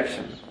eastern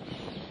direction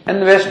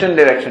and the western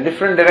direction,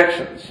 different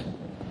directions.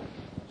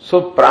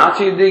 So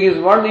Prachi Dig is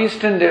what? The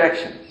eastern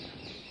direction.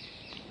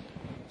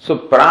 So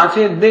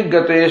prachi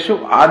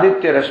diggateshu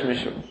aditya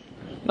rashmishu.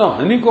 Now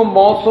honeycomb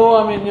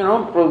also,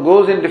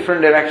 goes in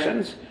different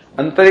directions.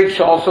 Antariksha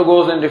also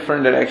goes in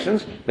different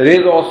directions. The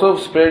rays also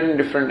spread in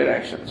different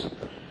directions.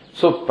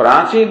 So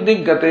prachi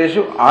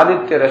diggateshu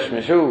aditya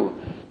rashmishu.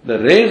 The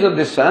rays of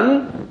the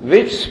sun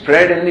which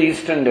spread in the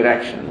eastern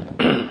direction.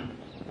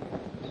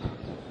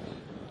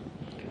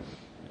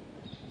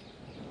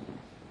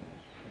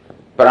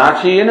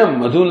 Prachina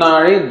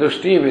madhunadi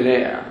drushti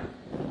videya.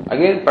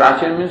 Again,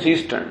 prachina means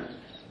eastern.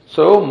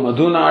 So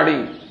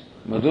madhunadi.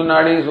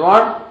 Madhunadi is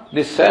what?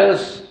 The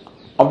cells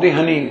of the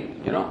honey,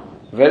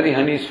 where the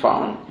honey is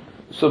found.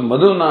 So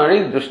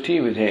madhunadi drushti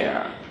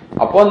videya.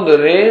 Upon the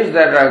rays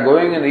that are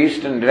going in the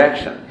eastern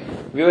direction.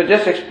 We were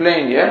just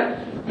explained here.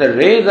 The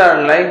rays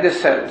are like the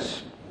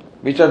cells,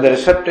 which are the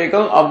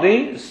receptacle of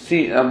the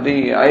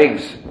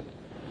eggs.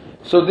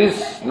 So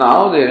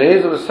now the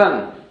rays of the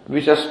sun,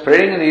 which are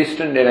spreading in the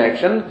eastern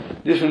direction,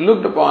 this is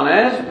looked upon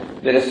as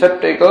the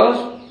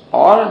receptacles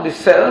or the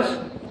cells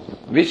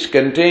which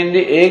contain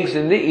the eggs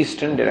in the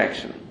eastern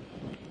direction.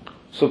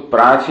 So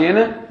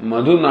prachina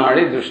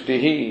madhunadi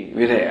drushtihi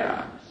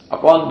videya.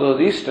 Upon those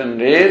eastern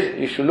rays,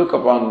 you should look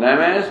upon them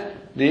as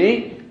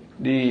the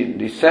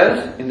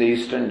cells in the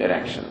eastern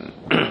direction.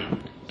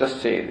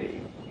 Tasyedi.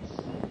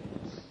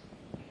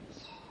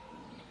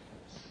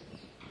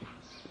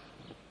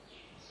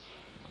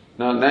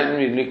 Now then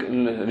we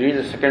read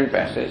the second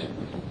passage.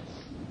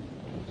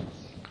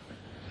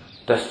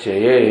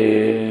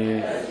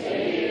 Tasyaye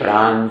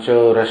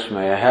prancho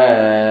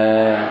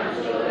rashmayah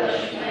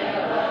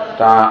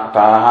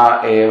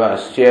taha eva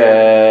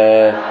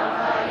asya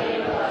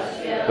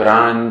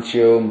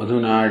prancho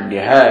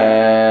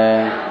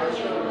madhunadyah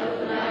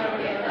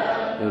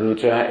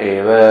rucha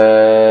eva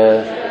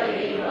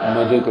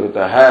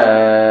madhukrutah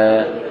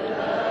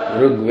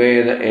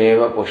rugveda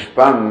eva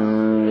pushpam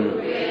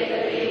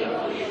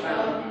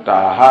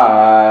taha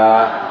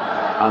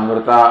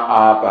amrita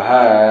apah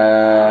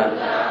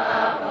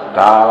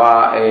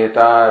tava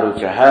eta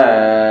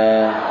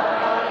ruchah.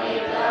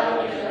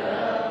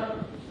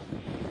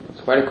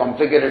 It's quite a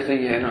complicated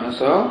thing,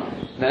 So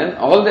then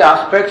all the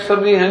aspects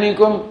of the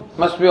honeycomb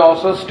must be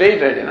also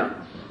stated,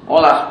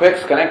 All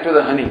aspects connect to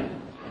the honey.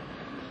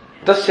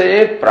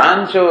 Tasya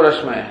prancho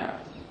rashmayah.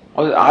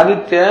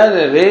 Aditya,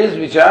 the rays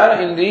which are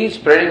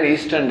spreading the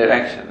eastern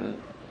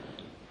direction.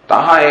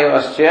 Taha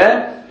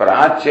evasya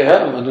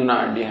prachya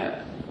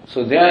madhunadyah.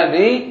 So they are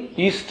the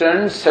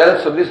eastern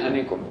cells of this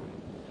honeycomb.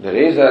 The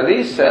rays are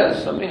the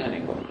cells of the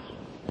honeycomb.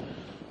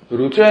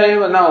 Rucha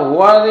eva. Now who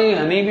are the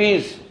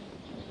honeybees?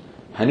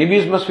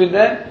 Honeybees must be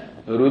there.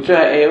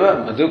 Rucha eva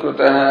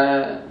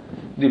madhukrutah.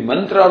 The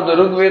mantra of the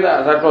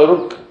Rigveda, that was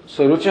Ruk.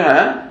 So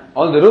Rucha,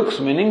 all the Ruks,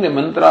 meaning the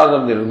mantras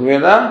of the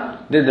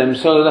Rigveda, they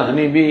themselves are the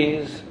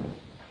honeybees.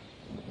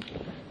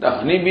 The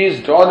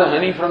honeybees draw the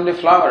honey from the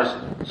flowers.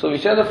 So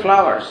which are the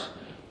flowers?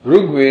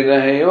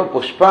 Rigveda eva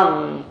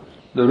pushpam.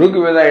 The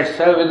Rigveda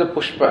itself is a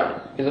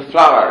pushpa, is a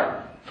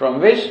flower, from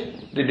which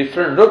the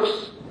different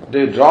rooks,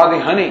 they draw the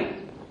honey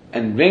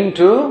and bring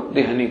to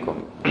the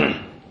honeycomb.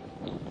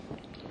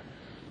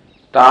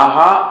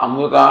 Taha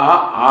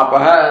amrutaha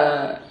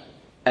apah.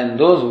 And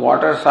those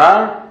waters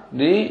are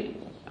the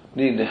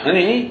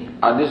honey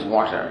are these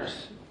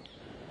waters.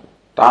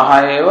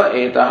 Taha eva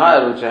etaha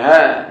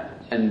ruchah.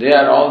 And they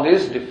are all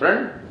these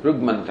different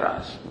Rug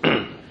mantras.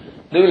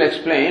 They will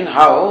explain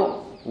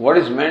what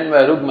is meant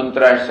by Rug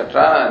mantra,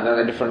 etc. There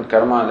are different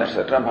karmas,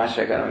 etc.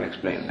 Bhashyakara will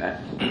explain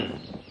that.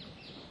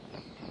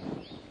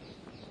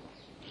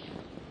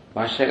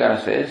 Bhashyakara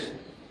says,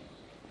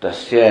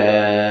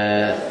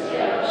 Tasya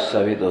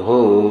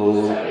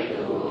savituhu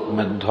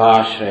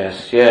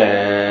madhvashrayasya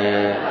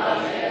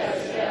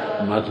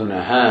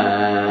madhunaha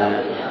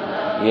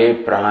ye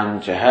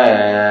pranchaha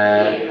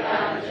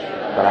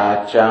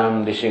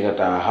pracham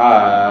dishigataha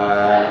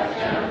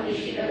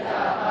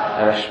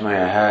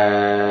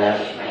rashmayah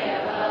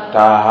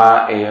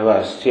taha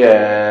evasya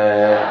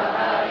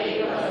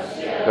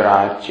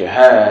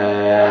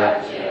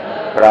prachyah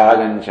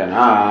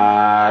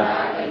pragancanat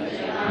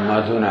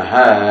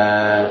madhunaha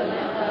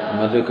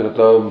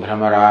madhukrito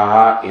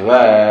bhramaraha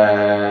iva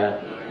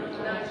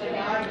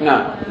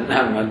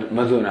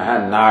madhunaha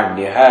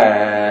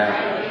nadyah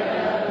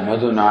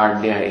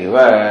madhunadyah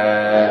iva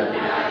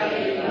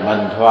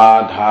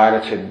madhvadhara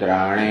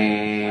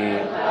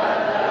chidrane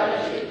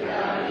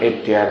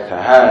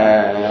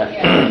ityarthah.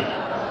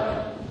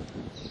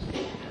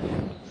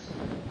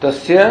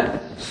 Tasya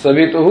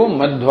savituhu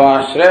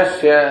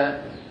madhvashrasya.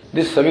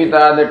 This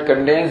savita that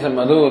contains the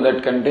madhu,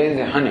 that contains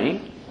the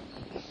honey,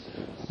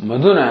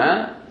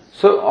 madhuna,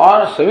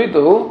 or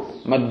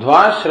savituhu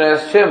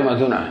madhvashrasya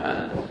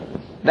madhuna.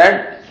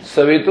 That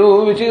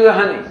savitu which is the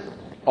honey,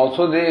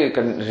 also the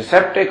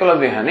receptacle of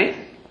the honey,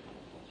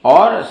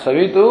 or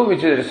savitu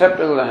which is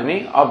receptacle of the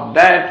honey, of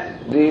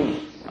that, the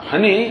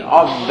honey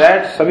of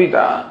that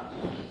savita.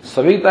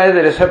 Savita is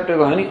the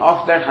receptacle honey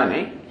of that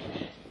honey.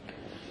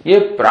 Ye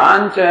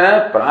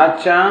prancha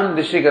pracham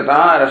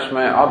dishigata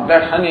rashmaya. Of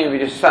that honey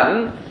which is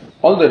sun,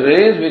 all the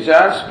rays which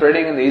are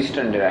spreading in the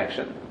eastern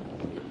direction.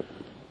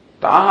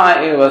 Taha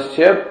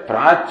evasya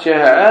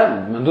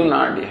prachya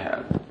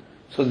madhunadya.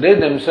 So they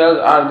themselves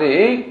are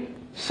the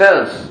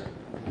cells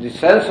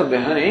of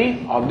the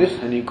honey of this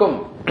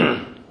honeycomb.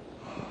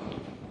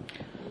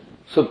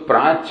 So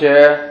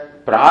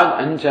prachya,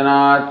 prag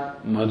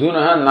anchanat,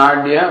 madhunah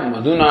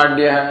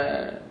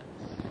nadya.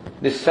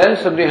 The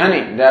cells of the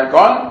honey, they are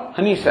called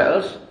honey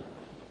cells,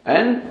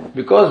 and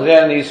because they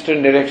are in the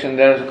eastern direction,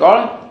 they are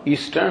called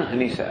eastern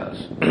honey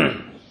cells.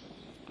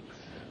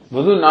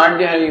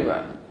 Madhunadya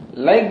hariva,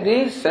 like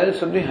the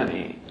cells of the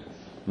honey.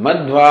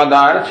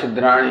 Madhvadara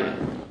chidrani,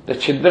 the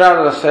chidra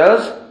are the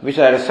cells which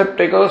are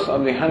receptacles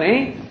of the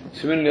honey.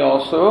 Similarly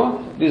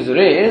also, these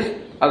rays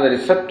are the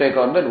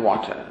receptacle of that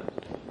water.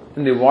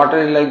 And the water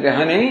is like the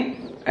honey,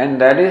 and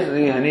that is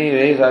the honey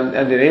rays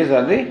are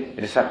the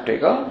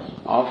receptacle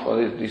of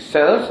the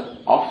cells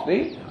of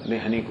the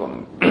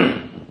honeycomb.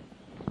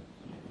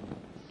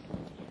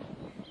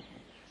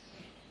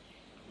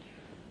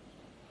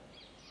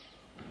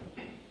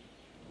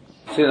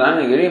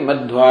 Siddhanagiri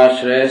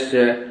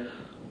madhvashrayasya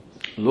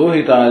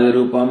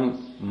lohitadirupam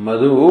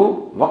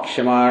madhu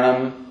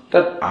vakshamanam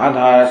tat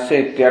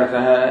adharasya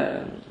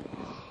ityarthah.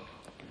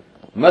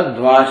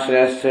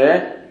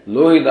 Madhvashrayasya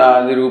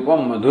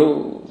lohitadirupam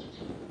madhu.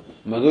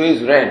 Madhu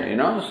is red,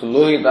 so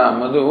lohita,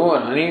 madhu or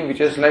honey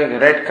which is like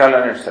red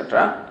color,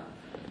 etc.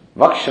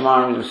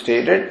 Vakshaman which is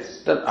stated,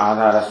 tat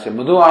adharasya.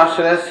 Madhu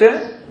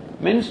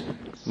ashrayasya means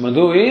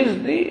madhu is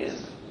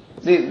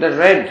the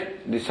red,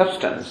 the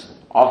substance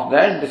of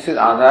that. This is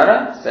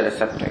adhara, the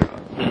receptacle.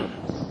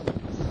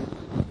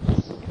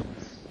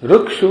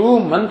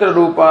 Rukshu mantra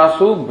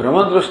rupasu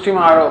brahmadrushtim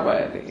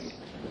aropayati.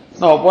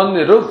 Now upon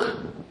the ruk,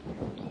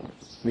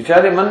 which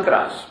are the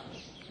mantras.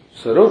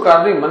 So ruk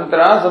are the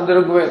mantras of the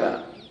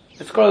Rigveda.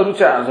 It's called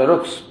rucha, the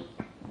ruks.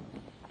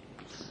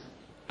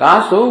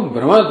 Tasu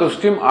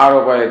brahmadrushtim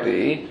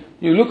aropayati.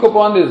 You look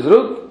upon this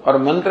ruk or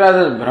mantras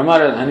as brahma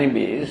as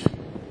honeybees.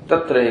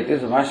 Tatra it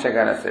is,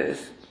 Bhashyakara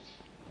says.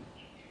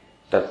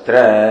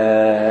 Tatra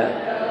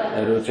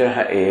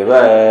rucha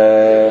eva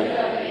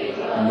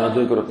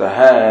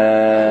madhukrutaha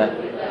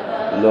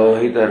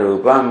lohita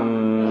rupam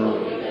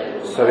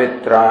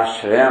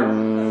savitrashrayam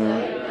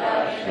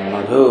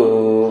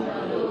madhu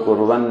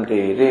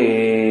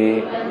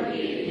kurvanti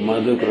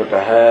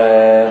madhukrutaha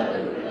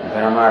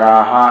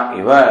bhramaraha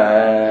iva.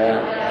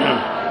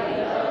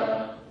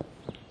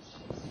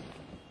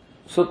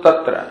 So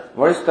tatra,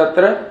 what is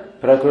tatra?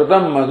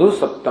 Prakrutam madhu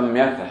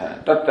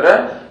saptamyatha. Tatra,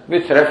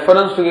 with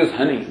reference to this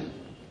honey.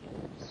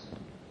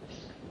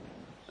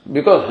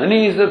 Because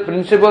honey is the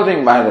principal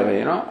thing, by the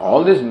way,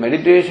 all this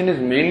meditation is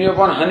mainly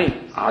upon honey.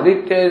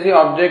 Aditya is the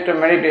object of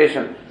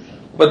meditation.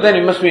 But then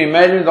it must be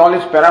imagined with all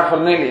its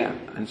paraphernalia.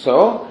 And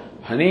so,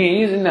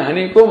 honey is in the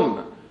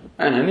honeycomb.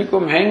 And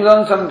honeycomb hangs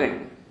on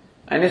something.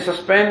 And is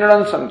suspended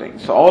on something.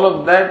 So all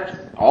of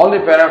that, all the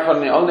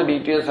paraphernalia, all the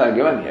details are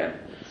given here.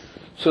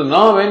 So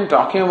now when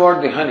talking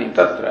about the honey,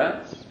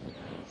 tatra,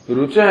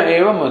 rucha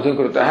eva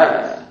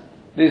madhukrutaha.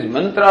 These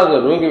mantras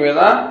of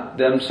Rigveda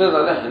themselves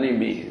are the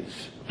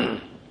honeybees.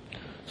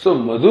 So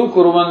madhu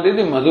kurvanti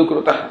the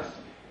madhukrutaha.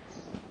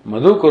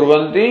 Madhu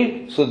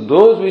kurvanti, so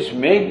those which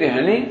make the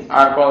honey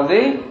are called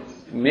the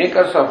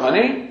makers of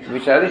honey,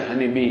 which are the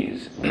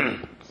honeybees.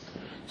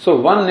 So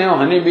one name of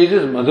honeybees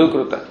is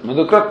madhukrataha.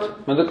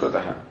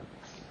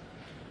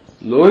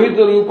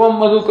 Lohita rupam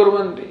madhu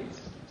kurvanti.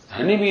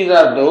 Honeybees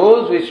are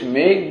those which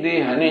make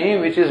the honey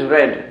which is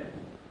red.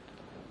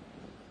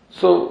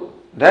 So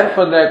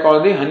therefore they are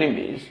called the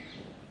honeybees.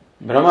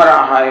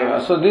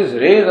 Bhramaraha. So these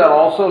rays are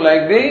also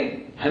like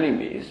the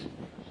honeybees.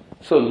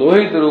 So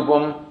lohita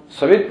rupam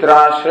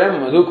savitrashrayam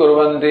madhu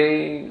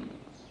kurvanti.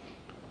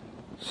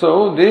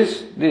 So the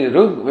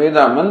Rig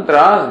Veda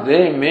mantras,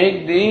 they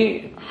make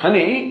the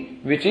honey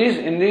which is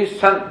in the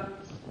sun.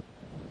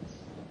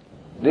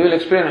 They will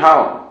explain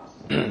how.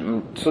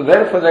 So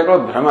therefore they are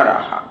called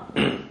Bhramaraha.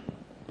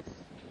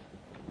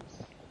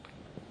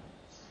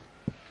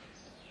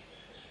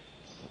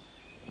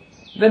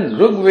 Then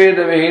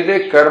Rigveda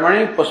Vihide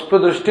Karmani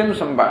Puspadrushtim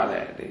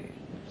Sambhadayati.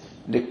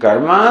 The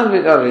karmas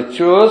which are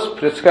rituals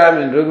prescribed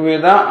in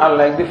Rigveda are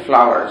like the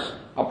flowers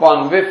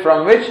from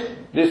which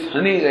this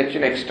honey is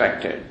actually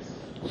extracted.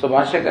 So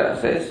Bhashyakara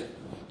says,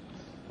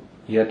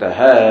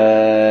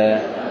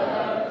 Yataha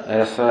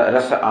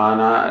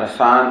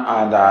rasan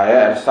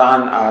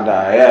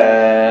adaya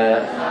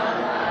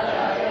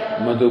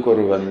madhu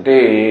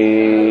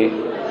kurvanti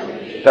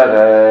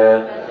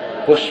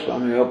tada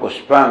pushpam eva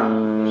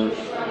pushpam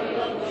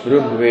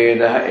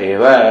Rigveda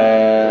eva.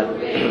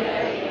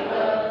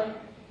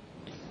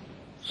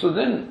 So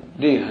then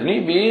the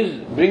honeybees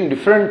bring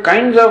different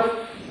kinds of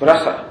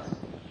rasa,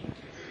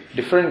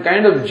 different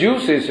kind of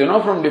juices,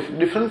 from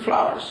different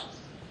flowers.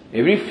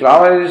 Every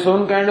flower has its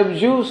own kind of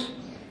juice,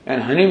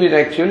 and honeybees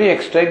actually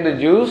extract the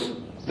juice.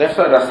 That's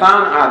a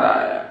rasan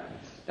adaya.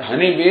 The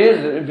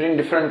honeybees bring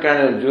different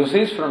kind of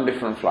juices from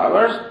different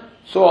flowers.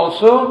 So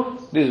also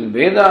this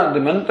Veda, the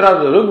mantras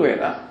of the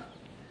Rigveda,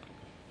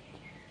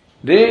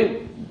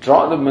 they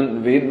draw the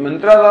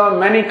mantras are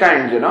many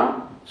kinds,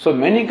 So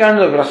many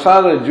kinds of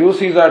rasa, the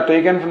juices are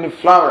taken from the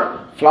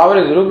flower. Flower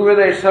is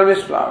Rigveda itself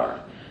is flower.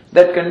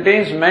 That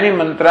contains many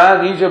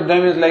mantras, each of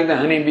them is like the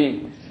honey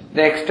bee.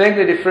 They extract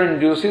the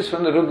different juices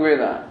from the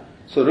Rigveda.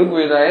 So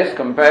Rigveda is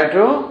compared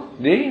to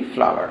the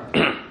flower.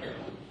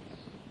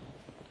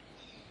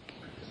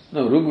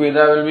 Now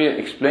Rigveda will be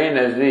explained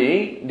as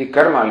the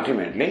karma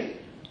ultimately.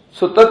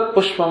 So tat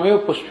pushpam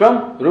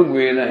pushpam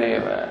Rigveda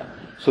eva.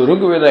 So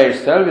Rigveda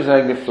itself is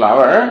like the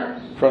flower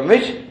from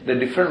which the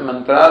different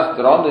mantras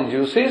draw the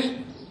juices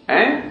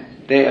and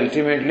they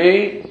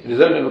ultimately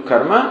result into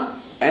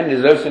karma and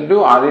results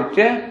into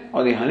Aditya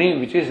or the honey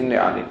which is in the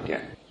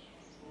Aditya.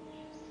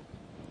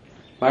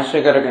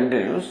 Bhashyakara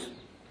continues.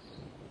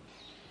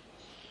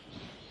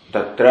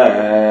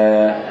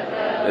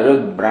 Tatra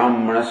Rug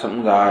Brahmana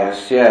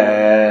Samudayasya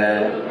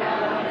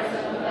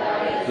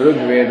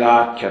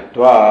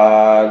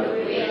Rigvedakhyatvad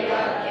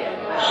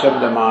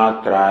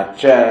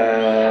Shabdamatracha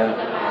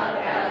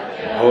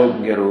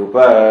Bhogya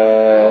Rupa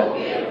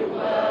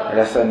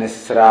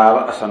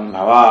Rasanisrava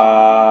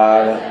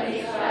Asambhavad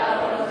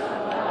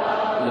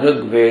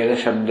Rigveda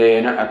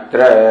Shabdena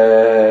Atra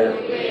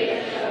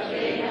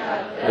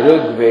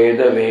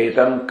Rigveda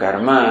Vehitam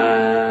Karma.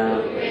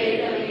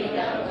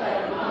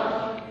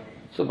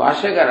 So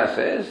Bhashyakara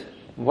says,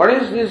 what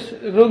is this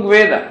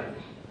Rigveda?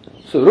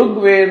 So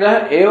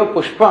Rigveda eva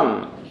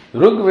pushpam.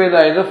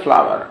 Rigveda is a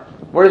flower.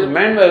 What is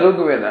meant by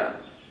Rigveda?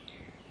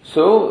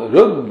 So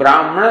Rug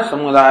Brahmana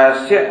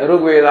Samudayasya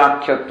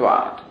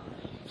Rigvedakhyatvat.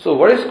 So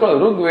what is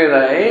called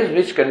Rigveda is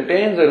which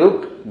contains the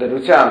Rug, the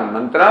Rucha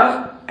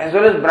mantras as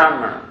well as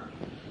Brahmana.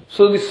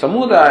 So the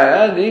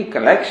Samudaya, the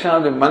collection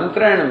of the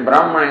mantra and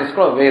Brahmana is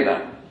called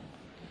Veda.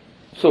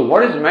 So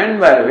what is meant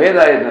by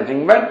Veda is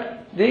nothing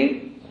but the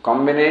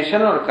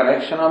combination or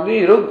collection of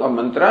the Rug or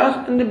mantras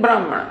and the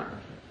Brahmana.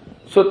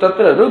 So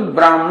Tatra Rug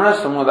Brahmana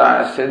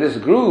Samudaya, this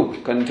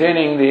group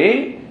containing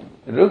the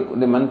Rug,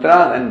 the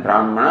mantras and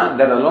Brahmana,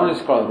 that alone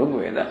is called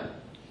Rigveda.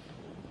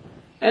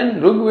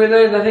 And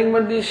Rigveda is nothing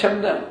but the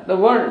Shabda, the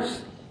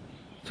words.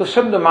 So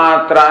Shabda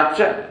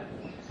Matracha,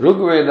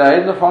 Rigveda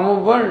is the form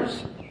of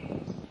words.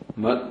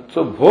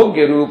 So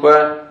Bhogya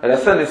Rupa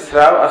Rasa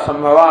Nisrava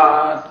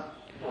Asambhavat.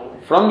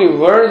 From the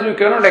words you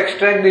cannot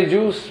extract the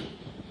juice.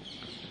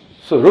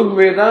 So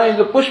Rigveda is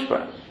the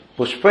Pushpa.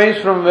 Pushpa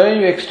is from where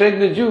you extract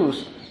the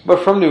juice. But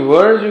from the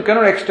words you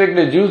cannot extract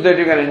the juice that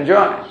you can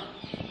enjoy.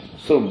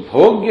 So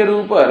Bhogya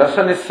Rupa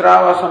Rasa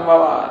Nisrava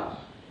Asambhavat.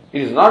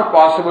 It is not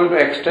possible to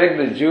extract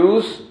the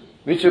juice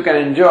which you can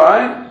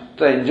enjoy.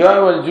 The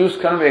enjoyable juice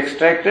can be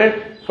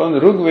extracted from the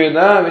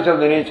Rigveda, which is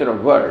the nature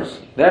of words.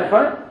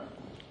 Therefore,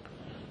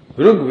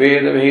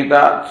 Rigveda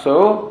Vihitat.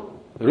 So,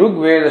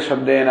 Rigveda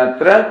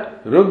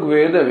Shabdenatra,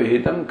 Rigveda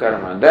Vihitam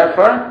Karma.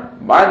 Therefore,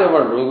 by the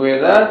word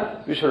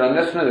Rigveda, we should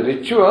understand the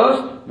rituals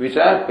which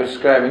are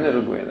prescribed in the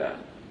Rigveda.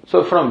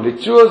 So, from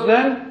rituals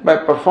then, by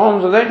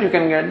performance of that, you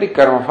can get the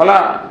Karma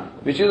Phala,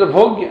 which is the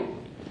Bhogya.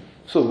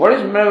 So what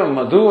is meant by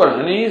madhu or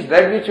honey is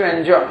that which you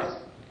enjoy.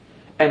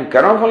 And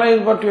karma phala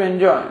is what you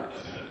enjoy.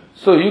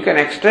 So you can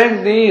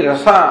extract the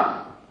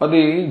rasa or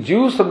the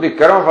juice of the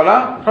karma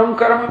phala from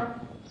karma,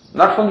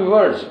 not from the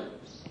words.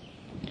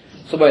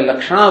 So by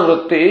lakshana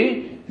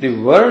vritti, the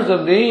words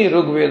of the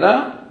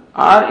Rigveda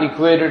are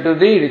equated to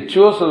the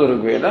rituals of the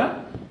Rigveda,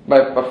 by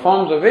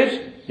performance of which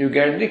you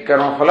get the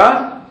karma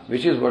phala,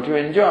 which is what you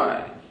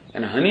enjoy.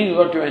 And honey is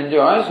what you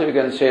enjoy, so you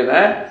can say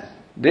that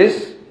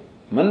this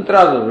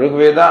mantras of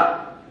Rigveda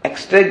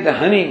extract the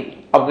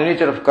honey of the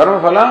nature of karma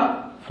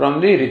phala from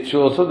the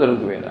rituals of the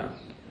Rigveda.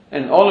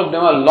 And all of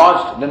them are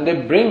lodged, then they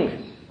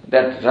bring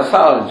that rasa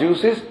or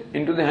juices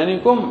into the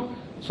honeycomb.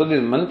 So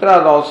these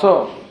mantras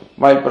also,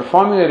 by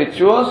performing the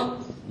rituals,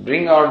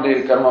 bring out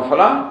the karma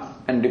phala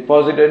and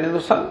deposit it in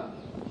the sun.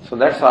 So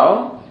that's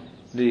how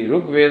the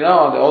Rigveda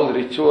or all the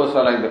rituals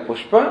are like the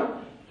pushpa,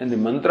 and the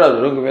mantras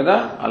of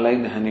Rigveda are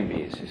like the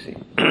honeybees, you see.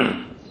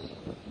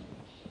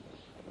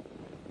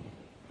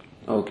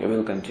 Okay,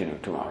 we'll continue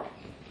tomorrow.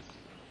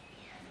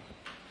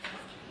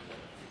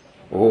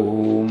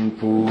 Om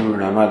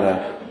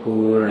Purnamada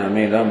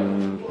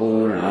Purnamidam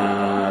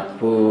Purnat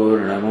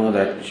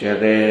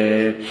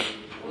Purnamudachyate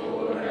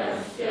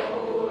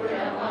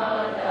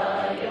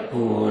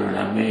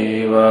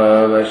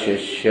Purnameva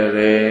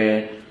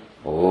Vashishyate.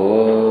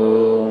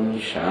 Om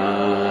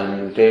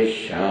Shanti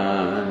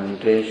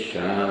Shanti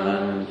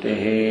Shanti.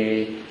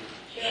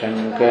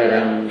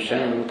 Shankaram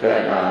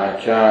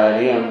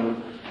Shankaracharyam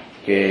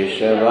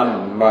Keshavam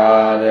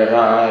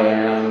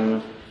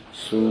Badarayanam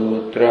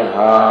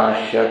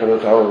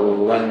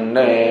Sutrabhashyakrutau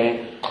Vande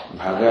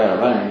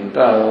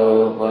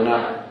Bhagavantau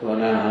Punah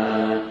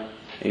Punah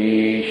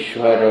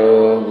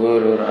Ishvaro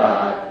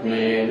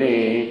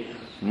Gururatmedi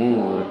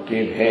Murti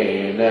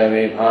Bheda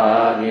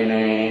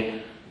Vibhagine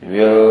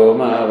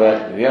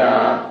Vyomavad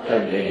Vyapta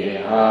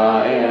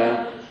Dehaya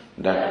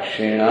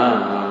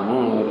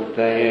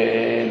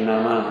Dakshinamurtaye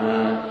Namaha.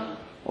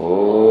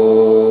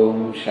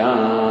 Om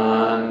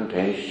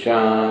Shanti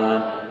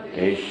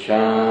Shanti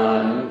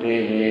Shanti.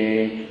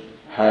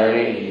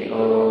 Hari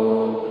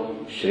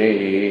Om.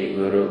 Shri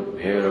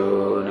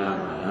Gurubhyo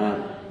Namaha.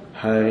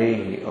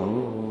 Hari